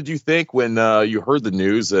 what did you think when you heard the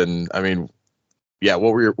news? And I mean, yeah,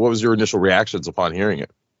 what was your initial reactions upon hearing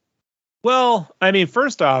it? Well, I mean,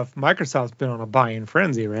 first off, Microsoft's been on a buying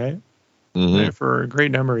frenzy, right? Mm-hmm. Right, for a great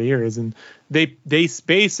number of years, and they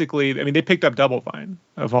basically, I mean, they picked up Double Fine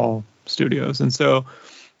of all studios, and so,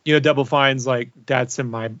 you know, Double Fine's like that's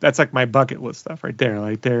like my bucket list stuff right there.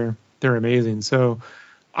 Like they're amazing. So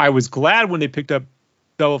I was glad when they picked up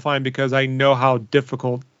Double Fine because I know how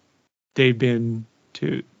difficult they've been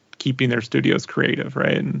to keeping their studios creative,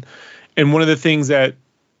 right? And one of the things that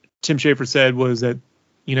Tim Schafer said was that,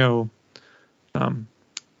 you know,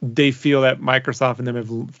 they feel that Microsoft and them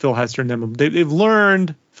have Phil Hester and them, they've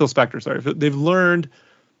learned, Phil Spector, sorry, they've learned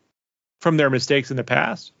from their mistakes in the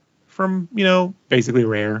past, from, you know, basically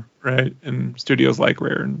Rare, right? And studios like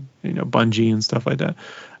Rare and, you know, Bungie and stuff like that,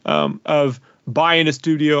 of buying a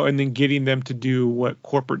studio and then getting them to do what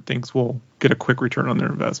corporate thinks will get a quick return on their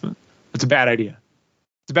investment. It's a bad idea.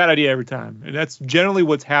 It's a bad idea every time. And that's generally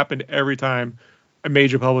what's happened every time a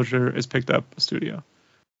major publisher has picked up a studio.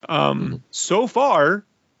 So far,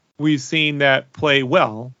 we've seen that play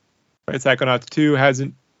well, right? Psychonauts 2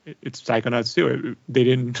 hasn't. It's Psychonauts 2. They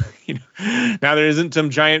didn't, you know. Now there isn't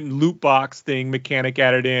some giant loot box thing mechanic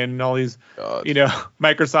added in, and all these, you know,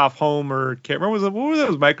 Microsoft Home or what were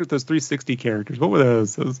those those 360 characters? What were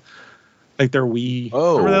those? Those like their Wii.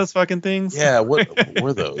 Oh, remember those fucking things? Yeah, what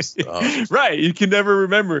were those? Right, you can never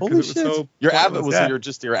remember because it was shit. so. Was it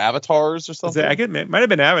just your avatars or something? It might have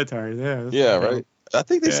been avatars. Yeah. Yeah. Right. I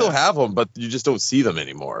think they still have them, but you just don't see them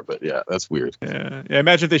anymore. But yeah, that's weird. Yeah.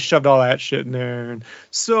 Imagine if they shoved all that shit in there. And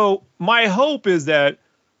so my hope is that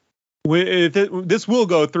this will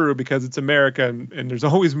go through because it's America, and there's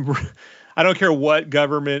always, I don't care what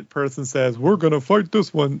government person says, we're going to fight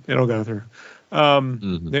this one. It'll go through.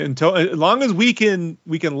 Until as long as we can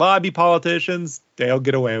lobby politicians, they'll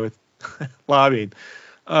get away with lobbying.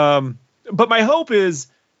 But my hope is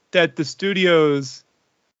that the studios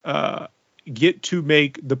get to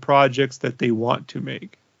make the projects that they want to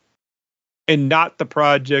make and not the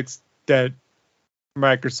projects that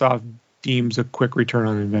Microsoft deems a quick return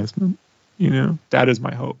on investment. You know, that is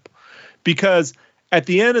my hope, because at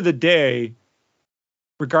the end of the day,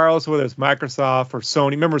 regardless of whether it's Microsoft or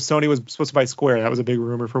Sony, remember Sony was supposed to buy Square. That was a big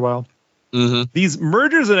rumor for a while. Mm-hmm. These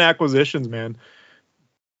mergers and acquisitions, man,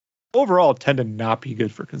 overall tend to not be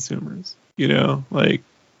good for consumers. You know, like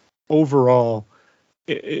overall,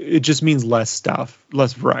 it just means less stuff,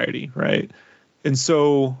 less variety, right? And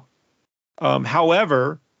so,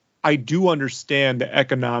 however, I do understand the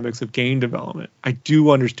economics of game development. I do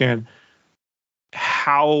understand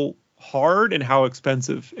how hard and how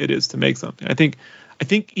expensive it is to make something. I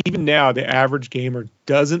think even now the average gamer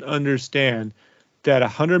doesn't understand that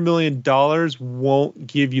 $100 million won't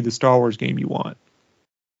give you the Star Wars game you want.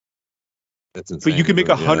 That's insane. But you can make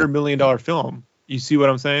 $100 $100 million film. You see what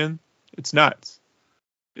I'm saying? It's nuts.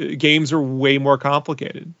 Games are way more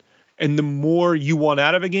complicated. And the more you want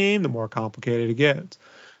out of a game, the more complicated it gets.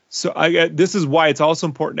 So this is why it's also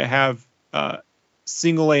important to have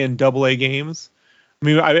single A and double A games. I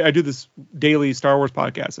mean, I do this daily Star Wars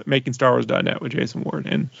podcast at MakingStarWars.net with Jason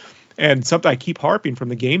Ward, and something I keep harping from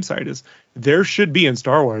the game side is there should be in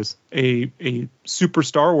Star Wars a super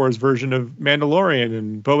Star Wars version of Mandalorian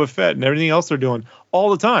and Boba Fett and everything else they're doing all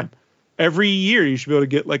the time. Every year you should be able to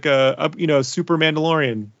get like a super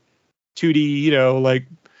Mandalorian 2D, like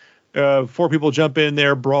 4 people jump in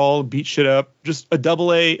there, brawl, beat shit up, just a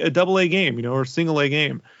double A game, or a single A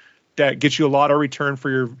game that gets you a lot of return for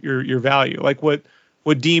your value. Like what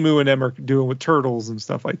Demu and them are doing with Turtles and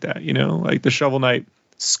stuff like that, like the Shovel Knight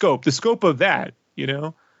the scope of that,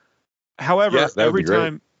 However, every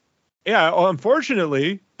time,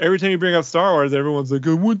 unfortunately, every time you bring up Star Wars, everyone's like,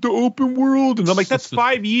 I want the open world. And I'm like, that's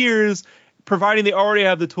 5 years, providing they already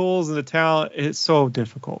have the tools and the talent. It's so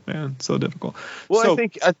difficult, man. So difficult. Well, so,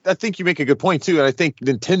 I think you make a good point too. And I think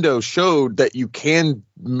Nintendo showed that you can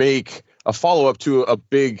make a follow-up to a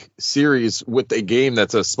big series with a game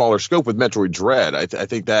that's a smaller scope with Metroid Dread. I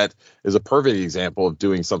think that is a perfect example of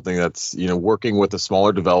doing something that's, working with a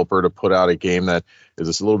smaller developer to put out a game that is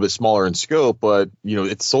just a little bit smaller in scope, but,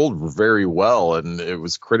 it sold very well and it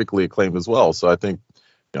was critically acclaimed as well. So I think,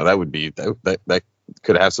 that would be, that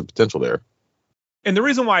could have some potential there. And the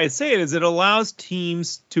reason why I say it is it allows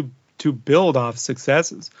teams to build off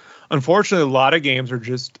successes. Unfortunately, a lot of games are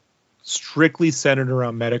just strictly centered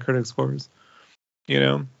around Metacritic scores.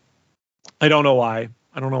 I don't know why.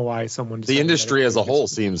 I don't know why someone. The industry as a whole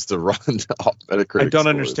seems to run off Metacritic. I don't scores.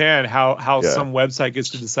 Understand how some website gets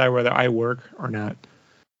to decide whether I work or not.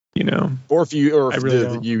 Or if you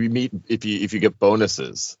get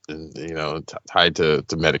bonuses and tied to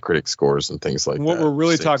Metacritic scores and things like that. What we're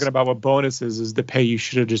really talking about with bonuses is the pay you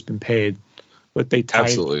should have just been paid, but they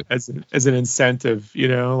tied as an incentive.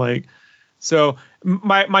 So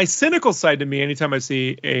my cynical side to me, anytime I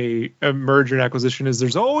see a merger and acquisition, is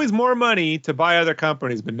there's always more money to buy other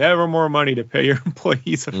companies, but never more money to pay your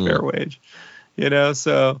employees a fair wage.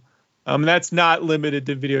 So that's not limited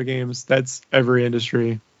to video games. That's every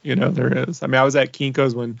industry. There is. I mean, I was at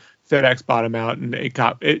Kinko's when FedEx bought them out, and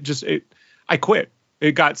I quit.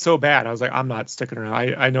 It got so bad. I was like, I'm not sticking around.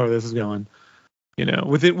 I know where this is going.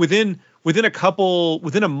 Within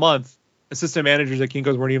a month, assistant managers at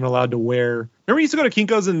Kinko's weren't even allowed to wear. Remember, you used to go to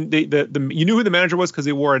Kinko's and you knew who the manager was because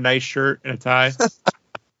he wore a nice shirt and a tie.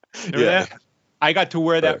 Remember that? I got to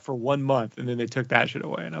wear that for 1 month, and then they took that shit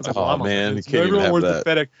away. And I was like, "Oh man, you can't everyone even wears have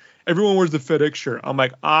that." Everyone wears the FedEx shirt. I'm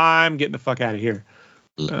like, I'm getting the fuck out of here.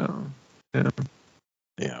 Yeah.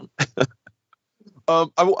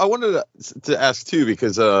 I wanted to ask too,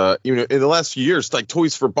 because in the last few years, like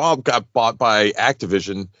Toys for Bob got bought by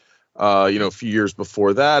Activision, a few years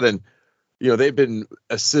before that, and they've been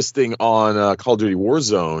assisting on Call of Duty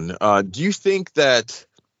Warzone. Do you think that?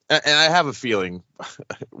 And I have a feeling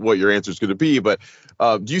what your answer is going to be, but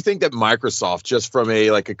do you think that Microsoft, just from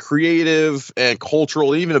a creative and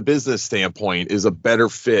cultural, even a business standpoint, is a better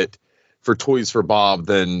fit for Toys for Bob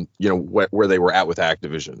than where they were at with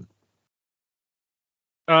Activision?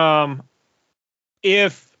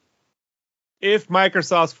 If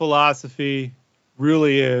Microsoft's philosophy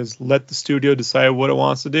really is let the studio decide what it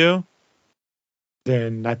wants to do,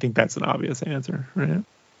 then I think that's an obvious answer, right?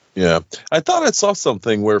 Yeah, I thought I saw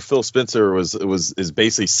something where Phil Spencer is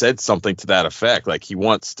basically said something to that effect, like he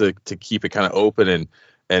wants to keep it kind of open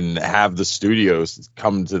and have the studios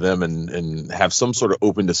come to them and have some sort of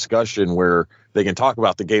open discussion where they can talk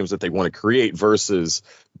about the games that they want to create versus,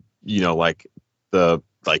 you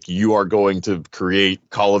are going to create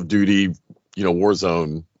Call of Duty,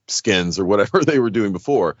 Warzone skins or whatever they were doing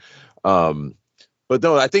before. But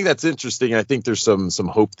no, I think that's interesting. I think there's some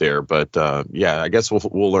hope there, but I guess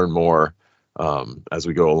we'll learn more as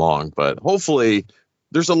we go along, but hopefully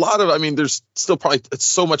there's a lot of, there's still probably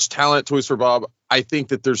so much talent at Toys for Bob. I think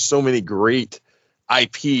that there's so many great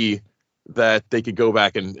IP that they could go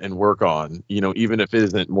back and work on, even if it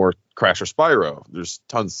isn't more Crash or Spyro. There's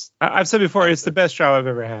tons. I've said before, it's the best job I've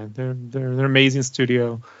ever had. They're an amazing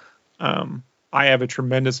studio. I have a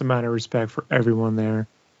tremendous amount of respect for everyone there.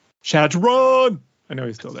 Shout out to Ron. I know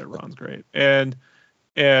he's still there. Ron's great. And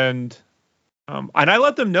I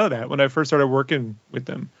let them know that when I first started working with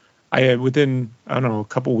them. I had within, a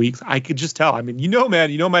couple weeks, I could just tell. Man,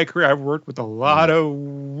 my career. I've worked with a lot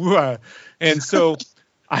of, and so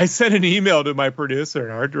I sent an email to my producer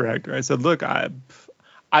and art director. I said, look, I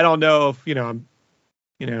don't know if,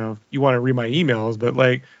 you want to read my emails, but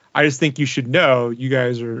like, I just think you should know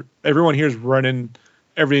everyone here is running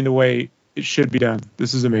everything the way it should be done.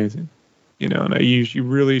 This is amazing, and you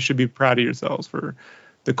really should be proud of yourselves for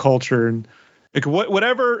the culture and like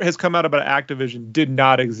whatever has come out about Activision did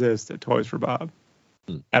not exist at Toys for Bob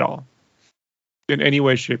at all in any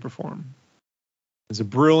way, shape, or form. It's a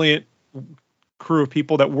brilliant crew of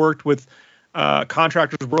people that worked with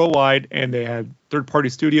contractors worldwide, and they had third-party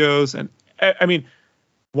studios. And I mean,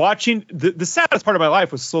 watching the saddest part of my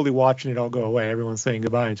life was slowly watching it all go away. Everyone's saying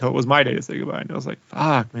goodbye until it was my day to say goodbye. And I was like,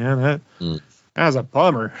 fuck, man, that was a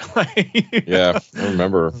bummer. Yeah, I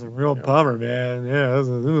remember. It was a real bummer, man. Yeah,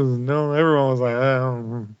 everyone was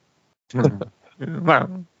like,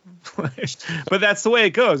 but that's the way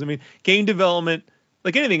it goes. I mean, game development,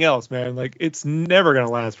 like anything else, man, like it's never going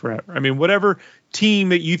to last forever. I mean, whatever team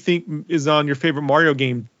that you think is on your favorite Mario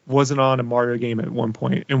game wasn't on a Mario game at one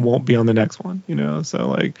point and won't be on the next one, So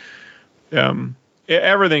like,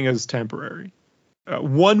 everything is temporary.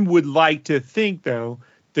 One would like to think, though,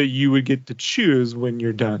 that you would get to choose when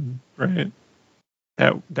you're done, right?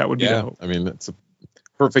 That would be the hope. I mean, that's a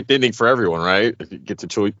perfect ending for everyone, right? If you get to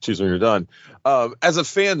choose when you're done. As a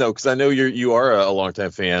fan, though, because I know you are a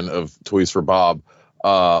longtime fan of Toys for Bob.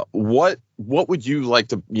 What would you like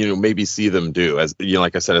to maybe see them do, as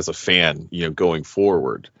like I said, as a fan, going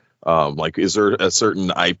forward? Like, is there a certain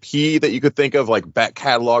IP that you could think of, like back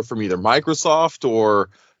catalog from either Microsoft or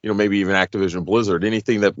maybe even Activision Blizzard?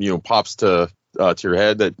 Anything that pops to your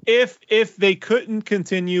head that if they couldn't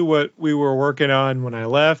continue what we were working on when I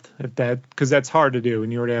left, because that's hard to do when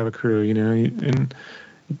you already have a crew, and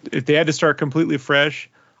if they had to start completely fresh,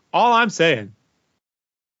 all I'm saying,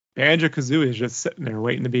 Banjo-Kazooie is just sitting there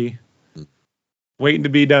waiting to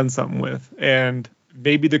be done something with. And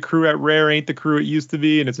maybe the crew at Rare ain't the crew it used to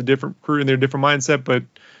be, and it's a different crew and they're a different mindset, but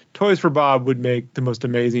Toys for Bob would make the most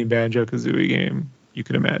amazing Banjo-Kazooie game you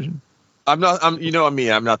could imagine. I'm not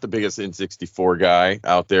the biggest N64 guy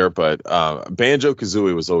out there, but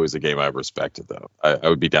Banjo-Kazooie was always a game I respected, though. I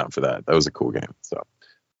would be down for that. That was a cool game. So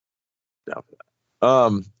down for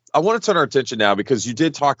that. I want to turn our attention now, because you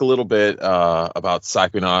did talk a little bit about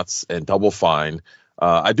Psychonauts and Double Fine.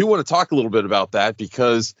 I do want to talk a little bit about that,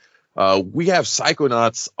 because we have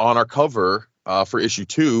Psychonauts on our cover for issue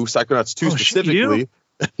 2, Psychonauts 2 specifically.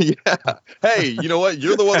 Yeah. Hey, you know what?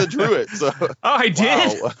 You're the one that drew it. So. I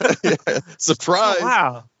did. Wow. Yeah. Surprise.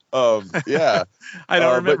 Oh, wow. Yeah. I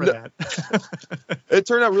don't remember that. It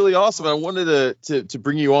turned out really awesome. I wanted to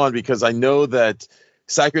bring you on because I know that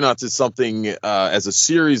Psychonauts is something as a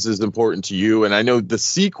series is important to you, and I know the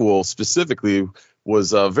sequel specifically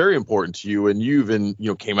was very important to you, and you even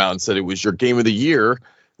came out and said it was your game of the year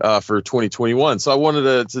for 2021. So I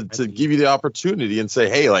wanted to give you the opportunity and say,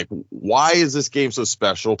 hey, like, why is this game so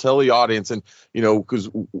special? Tell the audience, and because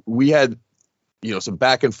we had some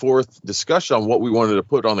back and forth discussion on what we wanted to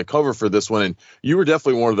put on the cover for this one, and you were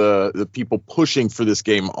definitely one of the people pushing for this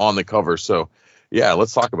game on the cover. So yeah,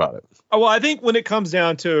 let's talk about it. Well, I think when it comes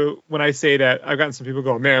down to when I say that, I've gotten some people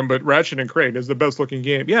going, man, but Ratchet and Clank is the best looking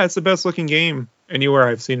game. Yeah, it's the best looking game anywhere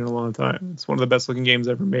I've seen in a long time. It's one of the best looking games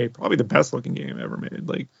ever made. Probably the best looking game ever made.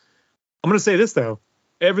 Like, I'm going to say this, though.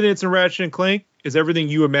 Everything that's in Ratchet and Clank is everything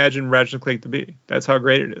you imagine Ratchet and Clank to be. That's how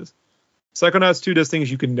great it is. Psychonauts 2 does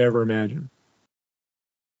things you can never imagine.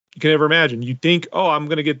 You can never imagine. You think, oh, I'm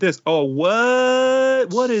going to get this. Oh, what?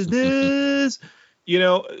 What is this?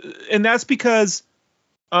 And that's because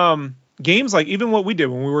games like even what we did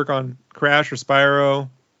when we work on Crash or Spyro,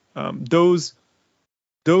 those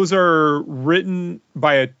are written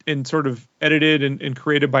by and sort of edited and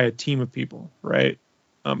created by a team of people, right?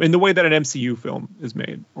 In the way that an MCU film is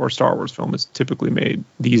made or Star Wars film is typically made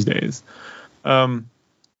these days. But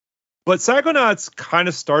Psychonauts kind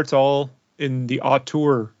of starts all in the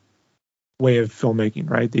auteur way of filmmaking,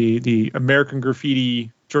 right? The American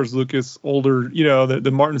Graffiti, George Lucas, older,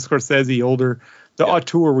 the Martin Scorsese, older, the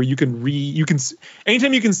auteur where you can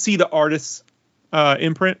anytime you can see the artist's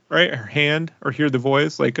imprint, right, her hand, or hear the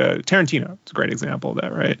voice, like Tarantino, it's a great example of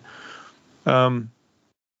that, right?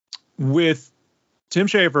 With Tim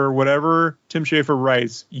Schafer, whatever Tim Schafer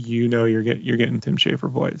writes, you're getting Tim Schafer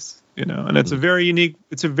voice, and it's a very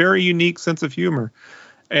unique sense of humor,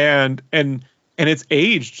 and it's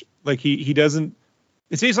aged like he doesn't.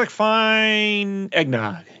 It tastes like fine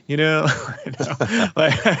eggnog,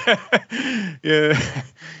 like, yeah,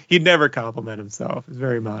 he'd never compliment himself. He's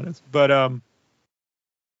very modest. But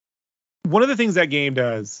one of the things that game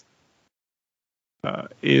does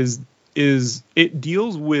is it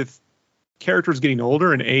deals with characters getting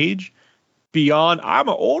older and age beyond, I'm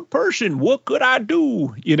an old person, what could I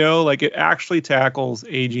do? You know, like it actually tackles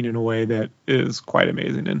aging in a way that is quite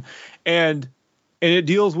amazing. And it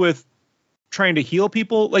deals with trying to heal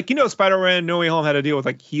people. Like, you know, Spider-Man No Way Home had to deal with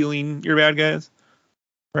like healing your bad guys.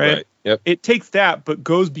 Right? Yep. It takes that, but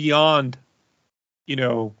goes beyond, you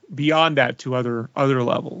know, beyond that to other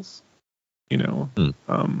levels, you know.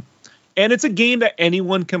 And it's a game that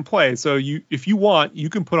anyone can play. So if you want, you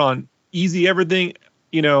can put on easy everything,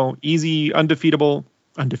 you know, easy, undefeatable,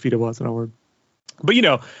 that's not a word. But, you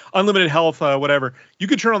know, unlimited health, whatever. You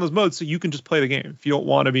can turn on those modes so you can just play the game if you don't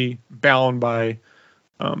want to be bound by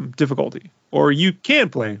difficulty. Or you can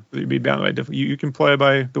play, be bound by difficulty. You can play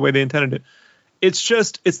by the way they intended it.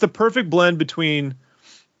 It's the perfect blend between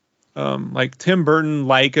like Tim Burton,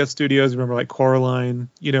 Laika Studios, remember like Coraline,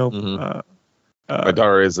 you know. My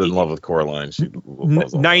daughter is in love with Coraline. She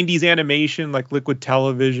loves all 90s animation, like Liquid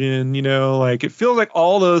Television, you know, like it feels like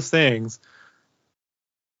all those things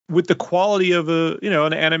with the quality of a, you know,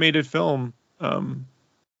 an animated film.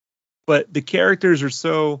 But the characters are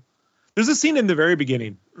so, there's a scene in the very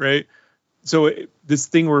beginning, right? So this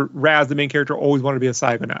thing where Raz, the main character, always wanted to be a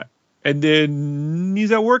Psychonaut. And then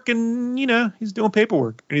he's at work and, you know, he's doing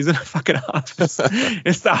paperwork and he's in a fucking office.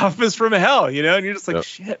 It's the office from hell, you know, and you're just like,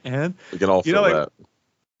 shit, man. We can all feel that.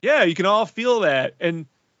 Yeah, you can all feel that. And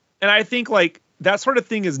I think like that sort of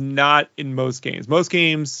thing is not in most games. Most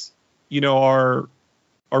games, you know, are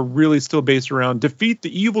really still based around defeat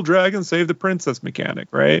the evil dragon, save the princess mechanic,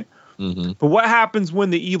 right? Mm-hmm. But what happens when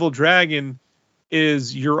the evil dragon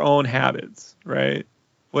is your own habits, right?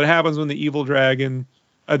 What happens when the evil dragon,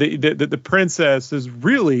 the princess is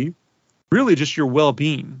really just your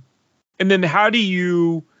well-being? And then how do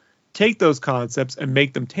you take those concepts and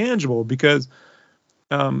make them tangible? Because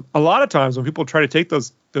a lot of times when people try to take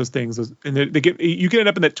those things and you can end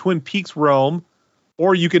up in that Twin Peaks realm,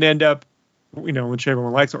 or you can end up, you know, which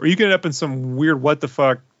everyone likes, or you can end up in some weird what the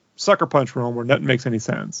fuck Sucker Punch realm where nothing makes any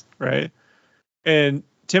sense, right? And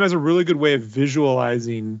Tim has a really good way of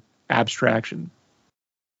visualizing abstraction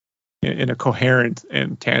in a coherent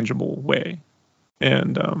and tangible way.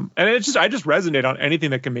 And it's just, I just resonate on anything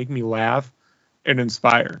that can make me laugh and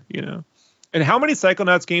inspire, you know. And how many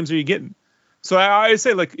Psychonauts games are you getting? So I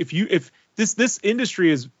say, like, if this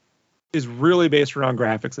industry is really based around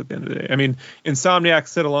graphics at the end of the day. I mean, Insomniac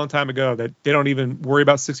said a long time ago that they don't even worry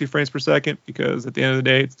about 60 frames per second because at the end of the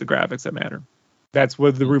day, it's the graphics that matter. That's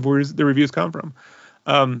where the reviews come from.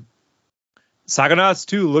 Psychonauts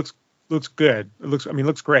 2 looks good. It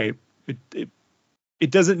looks great.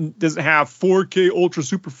 It doesn't have 4K ultra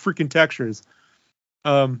super freaking textures.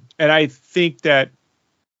 And I think I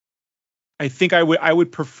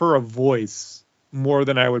would prefer a voice more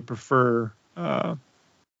than I would prefer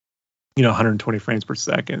 120 frames per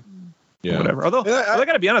second. Yeah. Or whatever. Although I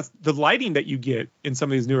gotta be honest, the lighting that you get in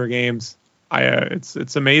some of these newer games,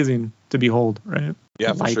 it's amazing to behold, right?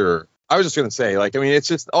 Yeah, for sure. I was just gonna say, like, I mean, it's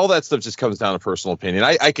just all that stuff just comes down to personal opinion.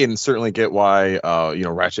 I can certainly get why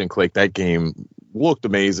Ratchet and Clank, that game looked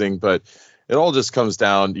amazing, but it all just comes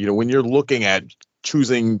down, when you're looking at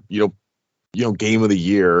choosing, game of the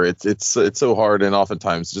year, it's so hard, and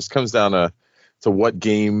oftentimes it just comes down to what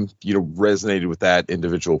game resonated with that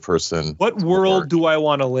individual person. What world do I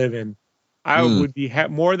want to live in? I would be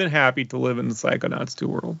more than happy to live in the Psychonauts 2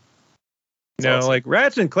 world. Awesome. Like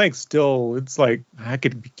Ratchet and Clank still, it's like I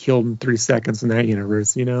could be killed in 3 seconds in that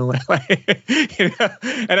universe, and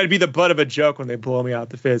I'd be the butt of a joke when they blow me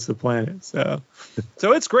out the face of the planet. So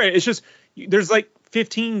it's great. It's just there's like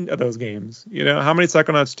 15 of those games. How many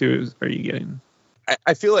Psychonauts 2s are you getting?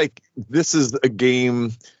 I feel like this is a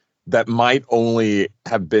game that might only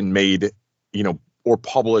have been made, or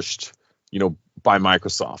published, by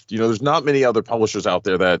Microsoft. There's not many other publishers out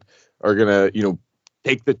there that are gonna,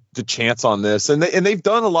 take the chance on this, and they've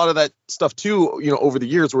done a lot of that stuff too, over the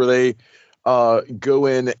years, where they go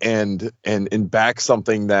in and back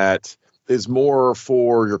something that is more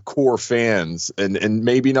for your core fans, and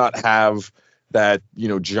maybe not have that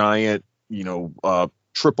giant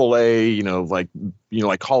AAA like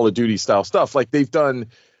Call of Duty style stuff like they've done.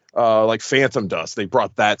 Like Phantom Dust, they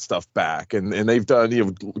brought that stuff back, and they've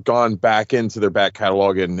done gone back into their back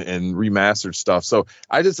catalog and remastered stuff. So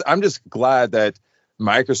I'm just glad that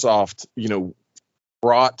Microsoft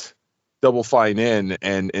brought Double Fine in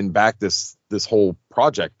and back this whole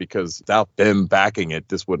project, because without them backing it,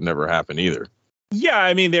 this would never happen either. Yeah,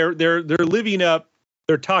 I mean they're living up.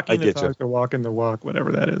 They're talking the talk, they're walking the walk,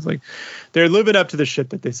 whatever that is. Like they're living up to the shit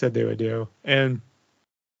that they said they would do, and.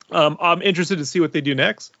 I'm interested to see what they do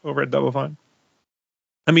next over at Double Fine.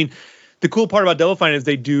 I mean, the cool part about Double Fine is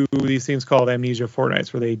they do these things called Amnesia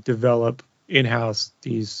Fortnights, where they develop in-house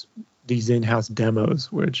these these in-house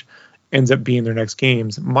demos, which ends up being their next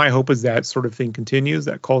games. My hope is that sort of thing continues,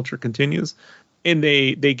 that culture continues, and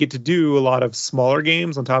they get to do a lot of smaller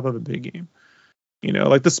games on top of a big game. You know,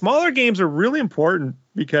 like the smaller games are really important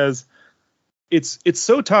because it's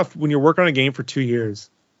so tough when you're working on a game for 2 years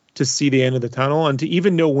to see the end of the tunnel and to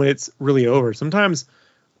even know when it's really over. Sometimes,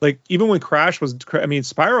 like even when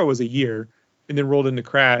Spyro was a year and then rolled into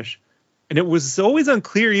Crash, and it was always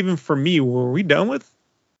unclear even for me, were we done with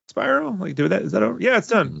Spyro? Like, is that over? Yeah, it's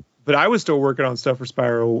done. Mm-hmm. But I was still working on stuff for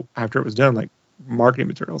Spyro after it was done, like marketing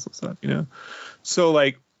materials and stuff, you know? So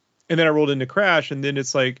like, and then I rolled into Crash, and then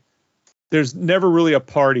it's like, there's never really a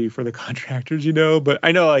party for the contractors, you know? But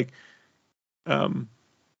I know like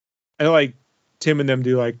Tim and them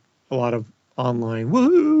do like a lot of online,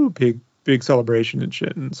 woohoo, big celebration and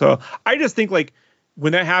shit. And so I just think like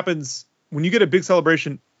when that happens, when you get a big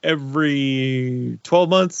celebration every 12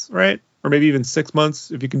 months, right? Or maybe even 6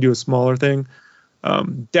 months, if you can do a smaller thing,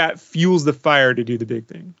 that fuels the fire to do the big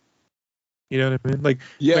thing. You know what I mean? Like,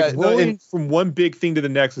 rolling from one big thing to the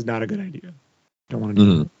next is not a good idea. Don't want to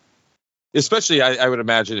do that. Especially, I would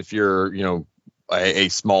imagine if you're, you know, a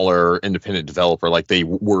smaller independent developer like they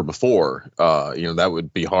were before, you know, that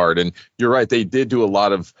would be hard. And you're right, they did do a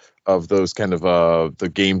lot of those kind of the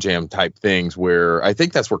game jam type things where I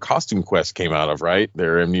think that's where Costume Quest came out of, right?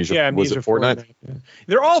 Their Amnesia was it Fortnite? Yeah.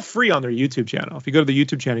 They're all free on their YouTube channel. If you go to the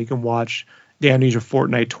YouTube channel, you can watch the Amnesia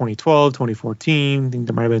Fortnite 2012, 2014, I think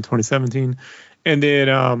there might have been 2017. And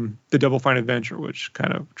then the Double Fine Adventure, which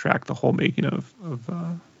kind of tracked the whole making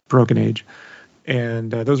of Broken Age.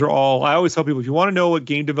 And those are all, I always tell people, if you want to know what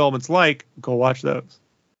game development's like, go watch those.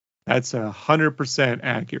 That's 100%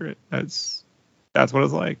 accurate. That's what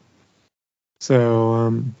it's like.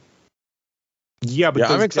 So,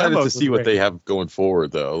 but I'm excited to see what they have going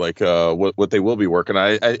forward, though. Like what they will be working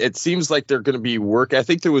on. It seems like they're going to be working. I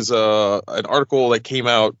think there was an article that came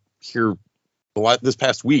out here this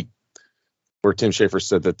past week where Tim Schafer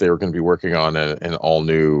said that they were going to be working on an all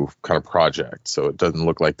new kind of project. So it doesn't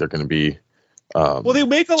look like they're going to be. Well, they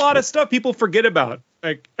make a lot of stuff people forget about.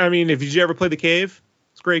 Like, I mean, did you ever play The Cave?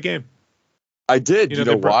 It's a great game. I did. You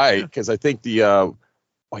know why? Because I think I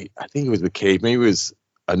think it was The Cave. Maybe it was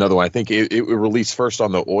another one. I think it released first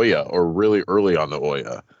on the Ouya, or really early on the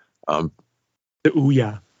Ouya. The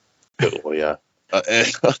Ouya. The Ouya.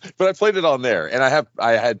 But I played it on there, and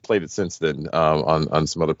I had played it since then on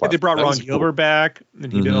some other platforms. They brought Ron Gilbert back,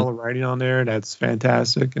 and he did all the writing on there. That's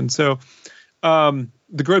fantastic. And so,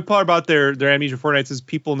 the good part about their Amnesia Fortnights is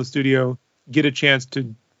people in the studio get a chance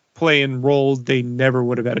to play in roles they never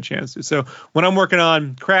would have had a chance to. So when I'm working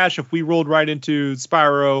on Crash, if we rolled right into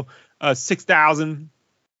Spyro 6000,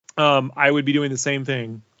 I would be doing the same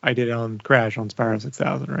thing I did on Crash on Spyro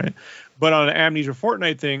 6000, right? But on an Amnesia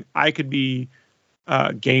Fortnite thing, I could be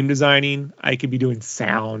game designing, I could be doing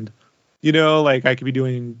sound, you know, like I could be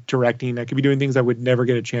doing directing, I could be doing things I would never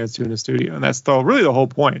get a chance to in a studio. And that's really the whole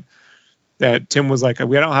point. That Tim was like,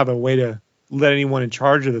 we don't have a way to let anyone in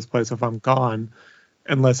charge of this place if I'm gone,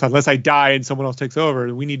 unless I die and someone else takes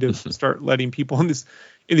over. We need to start letting people in these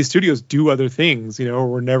studios do other things, you know, or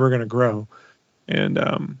we're never going to grow. And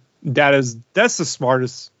that's the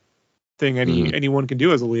smartest thing anyone can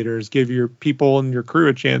do as a leader, is give your people and your crew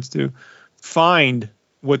a chance to find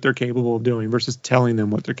what they're capable of doing versus telling them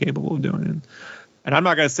what they're capable of doing. And I'm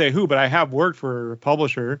not going to say who, but I have worked for a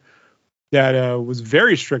publisher that was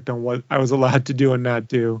very strict on what I was allowed to do and not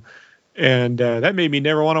do. And that made me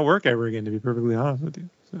never want to work ever again, to be perfectly honest with you.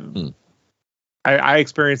 So I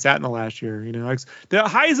experienced that in the last year, you know, the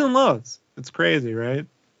highs and lows. It's crazy, right?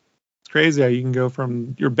 It's crazy how you can go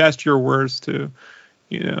from your best to your worst to,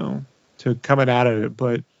 you know, to coming out of it.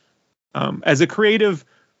 But as a creative,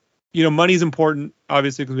 you know, money's important,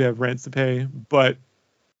 obviously, because we have rents to pay. But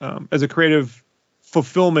as a creative,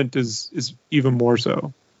 fulfillment is even more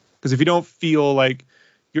so. Because if you don't feel like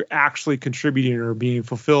you're actually contributing or being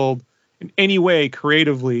fulfilled in any way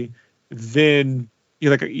creatively, then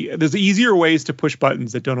you're like, there's easier ways to push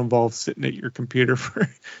buttons that don't involve sitting at your computer for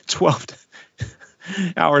 12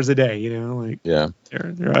 hours a day. You know, like there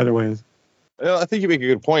are other ways. Well, I think you make a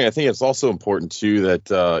good point. I think it's also important too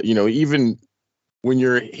that you know, even when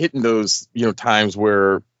you're hitting those, you know, times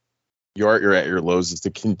where you're at your lows, is to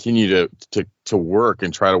continue to work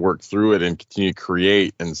and try to work through it and continue to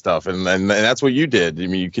create and stuff. And that's what you did. I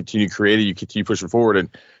mean, you continue creating, you continue pushing forward, and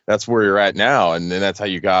that's where you're at now. And then that's how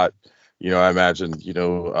you got, you know, I imagine, you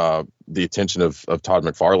know, the attention of Todd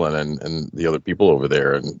McFarlane and the other people over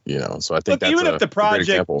there. And, you know, so I think that's even if the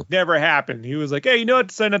project never happened, he was like, hey, you know what?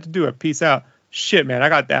 Decided not to do it. Peace out. Shit, man. I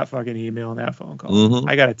got that fucking email and that phone call.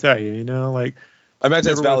 I got to tell you, you know, like, I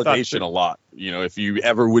imagine that's Never would've thought validation that. a lot. If you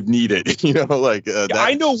ever would need it, like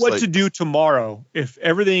I know what like, to do tomorrow if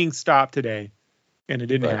everything stopped today and it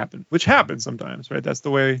didn't Right. happen, which happens sometimes, right? That's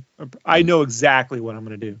the way I know exactly what I'm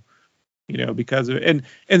going to do, because of it.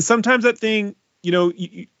 And sometimes that thing,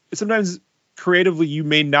 sometimes creatively you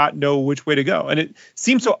may not know which way to go. And it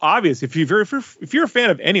seems so obvious if you're a fan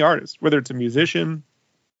of any artist, whether it's a musician,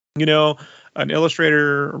 an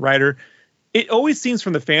illustrator, a writer, it always seems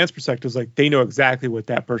from the fans' perspectives like they know exactly what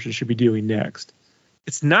that person should be doing next.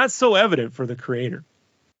 It's not so evident for the creator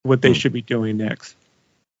what they should be doing next,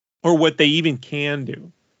 or what they even can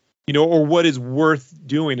do, or what is worth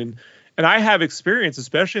doing. And I have experience,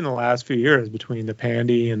 especially in the last few years, between the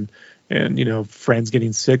pandy and friends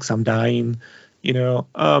getting sick, some dying,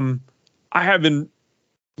 I have been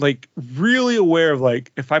like really aware of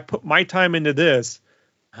like, if I put my time into this,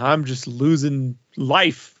 I'm just losing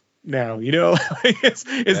life now, is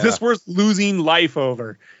this worth losing life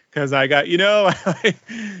over? Because I got, and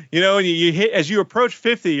you hit, as you approach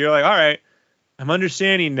 50, you're like, all right, I'm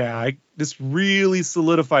understanding now. This really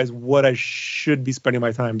solidifies what I should be spending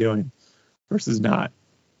my time doing versus not,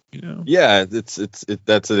 Yeah, it's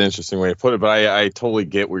that's an interesting way to put it, but I totally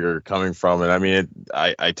get where you're coming from, and I mean,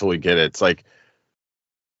 I totally get it. It's like,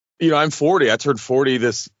 I'm 40. I turned 40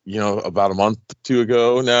 this, about a month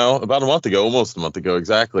about a month ago, almost a month ago,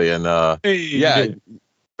 exactly. And right.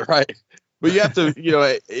 But you have to,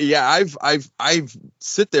 I've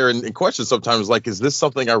sit there and question sometimes, like, is this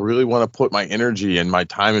something I really want to put my energy and my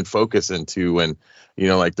time and focus into? And,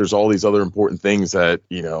 like, there's all these other important things that,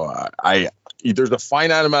 there's a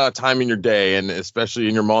finite amount of time in your day, and especially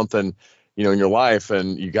in your month and, in your life,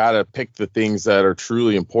 and you got to pick the things that are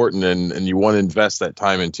truly important and you want to invest that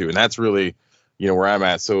time into. And that's really, where I'm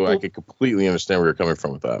at. So I could completely understand where you're coming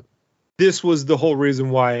from with that. This was the whole reason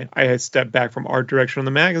why I had stepped back from art direction on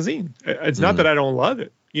the magazine. It's not that I don't love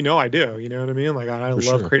it. I do. You know what I mean? Like, I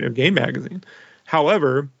love Creative Game Magazine.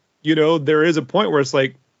 However, there is a point where it's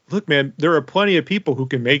like, look, man, there are plenty of people who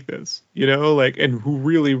can make this, and who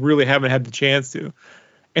really, really haven't had the chance to.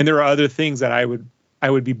 And there are other things that I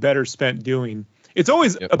would be better spent doing. It's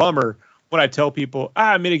always a bummer when I tell people,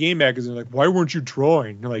 I made a game magazine. Like, why weren't you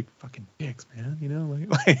drawing? You're like, fucking dicks, man.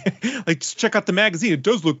 Like just check out the magazine. It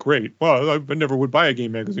does look great. Well, I never would buy a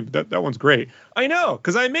game magazine, but that one's great. I know,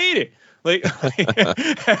 because I made it. Like,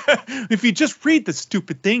 if you just read the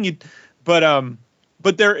stupid thing, but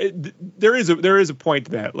there is a point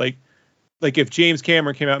to that. Like if James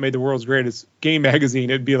Cameron came out and made the world's greatest game magazine,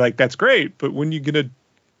 it'd be like, that's great. But when you gonna,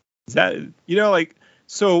 is that,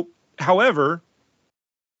 so, however,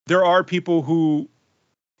 there are people who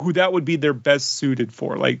that would be their best suited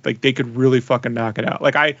for, like they could really fucking knock it out.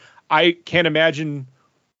 Like I can't imagine,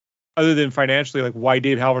 other than financially, like why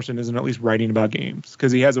Dave Halverson isn't at least writing about games,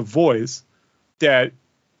 because he has a voice that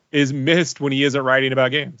is missed when he isn't writing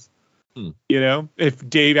about games. If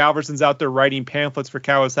Dave Halverson's out there writing pamphlets for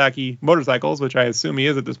Kawasaki motorcycles, which I assume he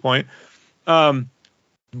is at this point,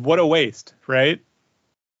 what a waste, right?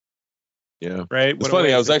 Yeah. Right. It's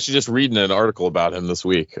funny. I was actually just reading an article about him this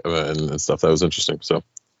week and stuff that was interesting. So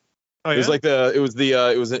it was like it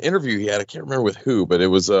was an interview he had. I can't remember with who, but it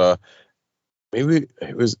was maybe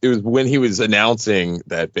it was when he was announcing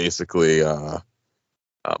that basically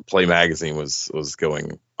Play Magazine was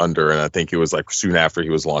going under, and I think it was like soon after he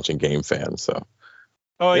was launching Game Fan. So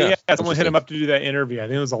someone hit him up to do that interview. I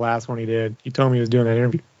think it was the last one he did. He told me he was doing that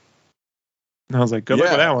interview, and I was like, good luck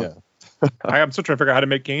with that one. I'm still trying to figure out how to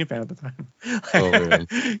make Game Fan at the time. Oh, man.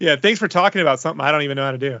 Yeah, thanks for talking about something I don't even know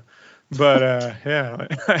how to do. But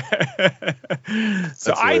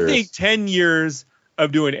so I think 10 years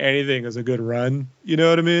of doing anything is a good run. You know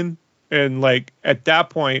what I mean? And like at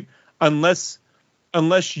that point, unless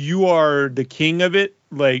you are the king of it,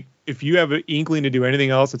 like if you have an inkling to do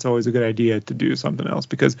anything else, it's always a good idea to do something else,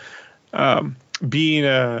 because being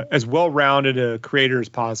as well-rounded a creator as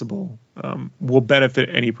possible will benefit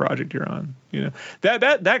any project you're on.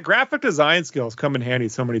 That graphic design skills come in handy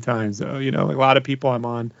so many times. Like a lot of people I'm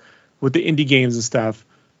on with the indie games and stuff,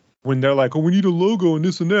 when they're like, oh, we need a logo and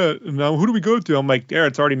this and that, and now who do we go to? I'm like, there,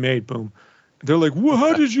 it's already made. Boom. They're like, well,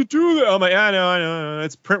 how did you do that? I'm like, I know.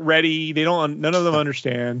 It's print ready. None of them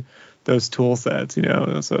understand those tool sets,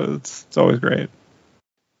 so it's always great.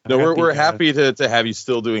 No, we're happy to have you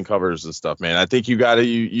still doing covers and stuff, man. I think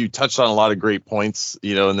you touched on a lot of great points,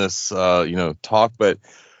 in this, talk, but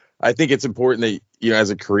I think it's important that, as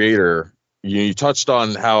a creator, you touched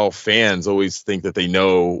on how fans always think that they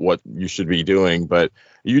know what you should be doing, but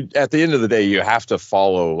at the end of the day, you have to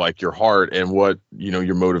follow like your heart and what,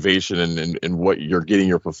 your motivation and what you're getting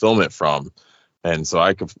your fulfillment from. And so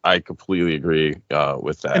I completely agree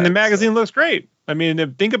with that. And the magazine looks great. I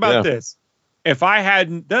mean, think about this. If I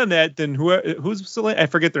hadn't done that, then who's still in? I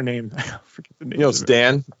forget their name. I forget the name. You know, it's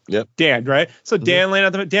Dan. Yep. Dan, right? So Dan laying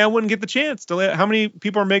out Dan wouldn't get the chance to how many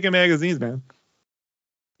people are making magazines, man?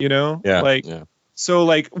 You know? Yeah. So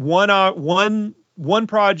like one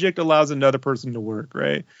project allows another person to work,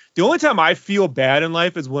 right? The only time I feel bad in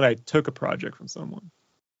life is when I took a project from someone.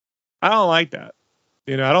 I don't like that.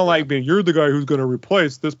 You know, I don't like being, you're the guy who's going to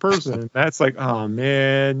replace this person. That's like, oh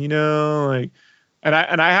man, you know, like, and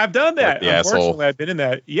I have done that. Like Unfortunately, asshole. I've been in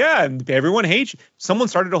that. Yeah. And everyone hates you. Someone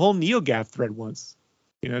started a whole NeoGAF thread once,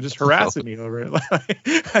 you know, just harassing me over it.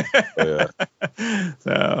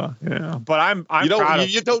 So, you know, but I'm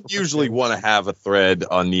you don't usually want to have a thread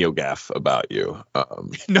on NeoGAF about you. No,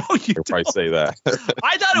 you I'll don't. probably say that.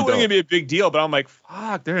 I thought it wasn't going to be a big deal, but I'm like,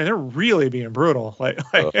 fuck, they're really being brutal.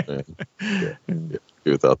 Without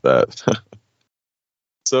that.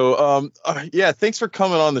 So, thanks for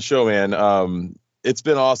coming on the show, man. It's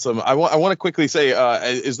been awesome. I want to quickly say,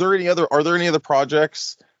 are there any other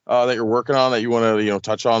projects that you're working on that you want to,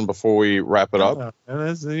 touch on before we wrap it up?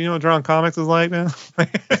 You know what drawing comics is like, man?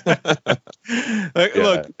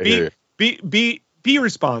 Look, be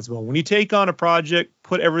responsible. When you take on a project,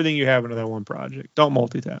 put everything you have into that one project. Don't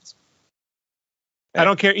multitask. I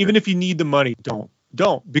don't care. Even if you need the money, don't,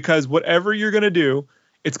 because whatever you're going to do,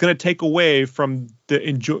 it's going to take away from the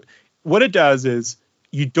enjoy. What it does is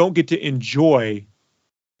you don't get to enjoy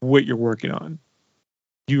what you're working on.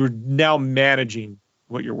 You're now managing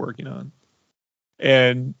what you're working on.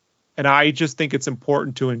 And I just think it's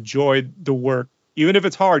important to enjoy the work. Even if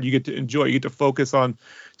it's hard, you get to enjoy. You get to focus on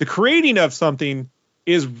the creating of something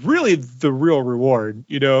is really the real reward.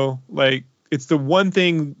 You know, like it's the one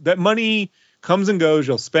thing that money comes and goes.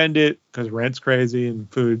 You'll spend it because rent's crazy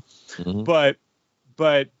and food. Mm-hmm.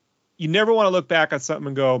 But you never want to look back at something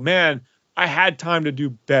and go, man, I had time to do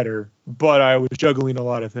better, but I was juggling a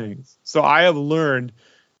lot of things. So I have learned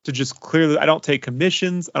to just clearly, I don't take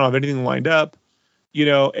commissions. I don't have anything lined up. You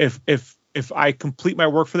know, if I complete my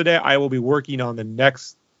work for the day, I will be working on the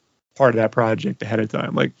next part of that project ahead of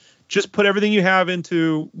time. Like, just put everything you have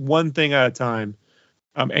into one thing at a time,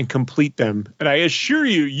 and complete them. And I assure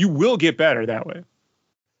you, you will get better that way.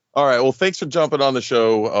 All right. Well, thanks for jumping on the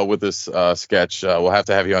show with this sketch. We'll have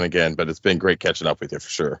to have you on again, but it's been great catching up with you for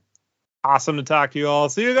sure. Awesome to talk to you all.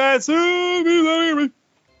 See you guys soon.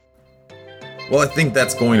 Well, I think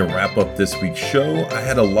that's going to wrap up this week's show. I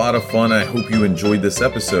had a lot of fun. I hope you enjoyed this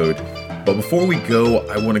episode. But before we go,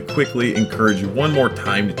 I want to quickly encourage you one more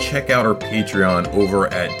time to check out our Patreon over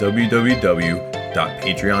at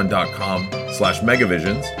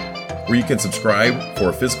www.patreon.com/Megavisions, where you can subscribe for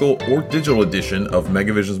a physical or digital edition of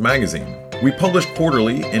Megavisions magazine. We publish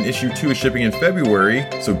quarterly, and issue 2 is shipping in February,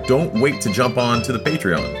 so don't wait to jump on to the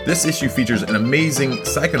Patreon. This issue features an amazing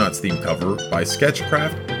Psychonauts theme cover by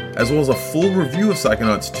Sketchcraft, as well as a full review of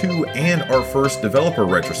Psychonauts 2 and our first developer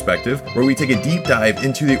retrospective, where we take a deep dive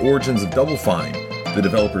into the origins of Double Fine, the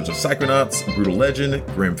developers of Psychonauts, Brutal Legend,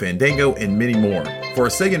 Grim Fandango, and many more. For our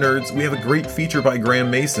Sega nerds, we have a great feature by Graham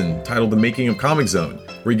Mason titled The Making of Comic Zone,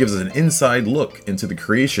 where he gives us an inside look into the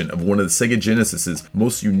creation of one of the Sega Genesis's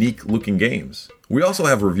most unique looking games. We also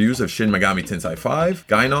have reviews of Shin Megami Tensei 5,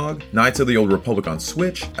 Gynog, Knights of the Old Republic on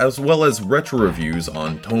Switch, as well as retro reviews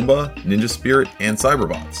on Tomba, Ninja Spirit, and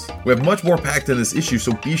Cyberbots. We have much more packed in this issue,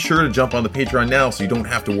 so be sure to jump on the Patreon now so you don't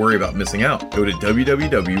have to worry about missing out. Go to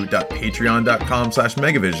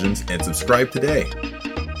www.patreon.com/Megavisions and subscribe today.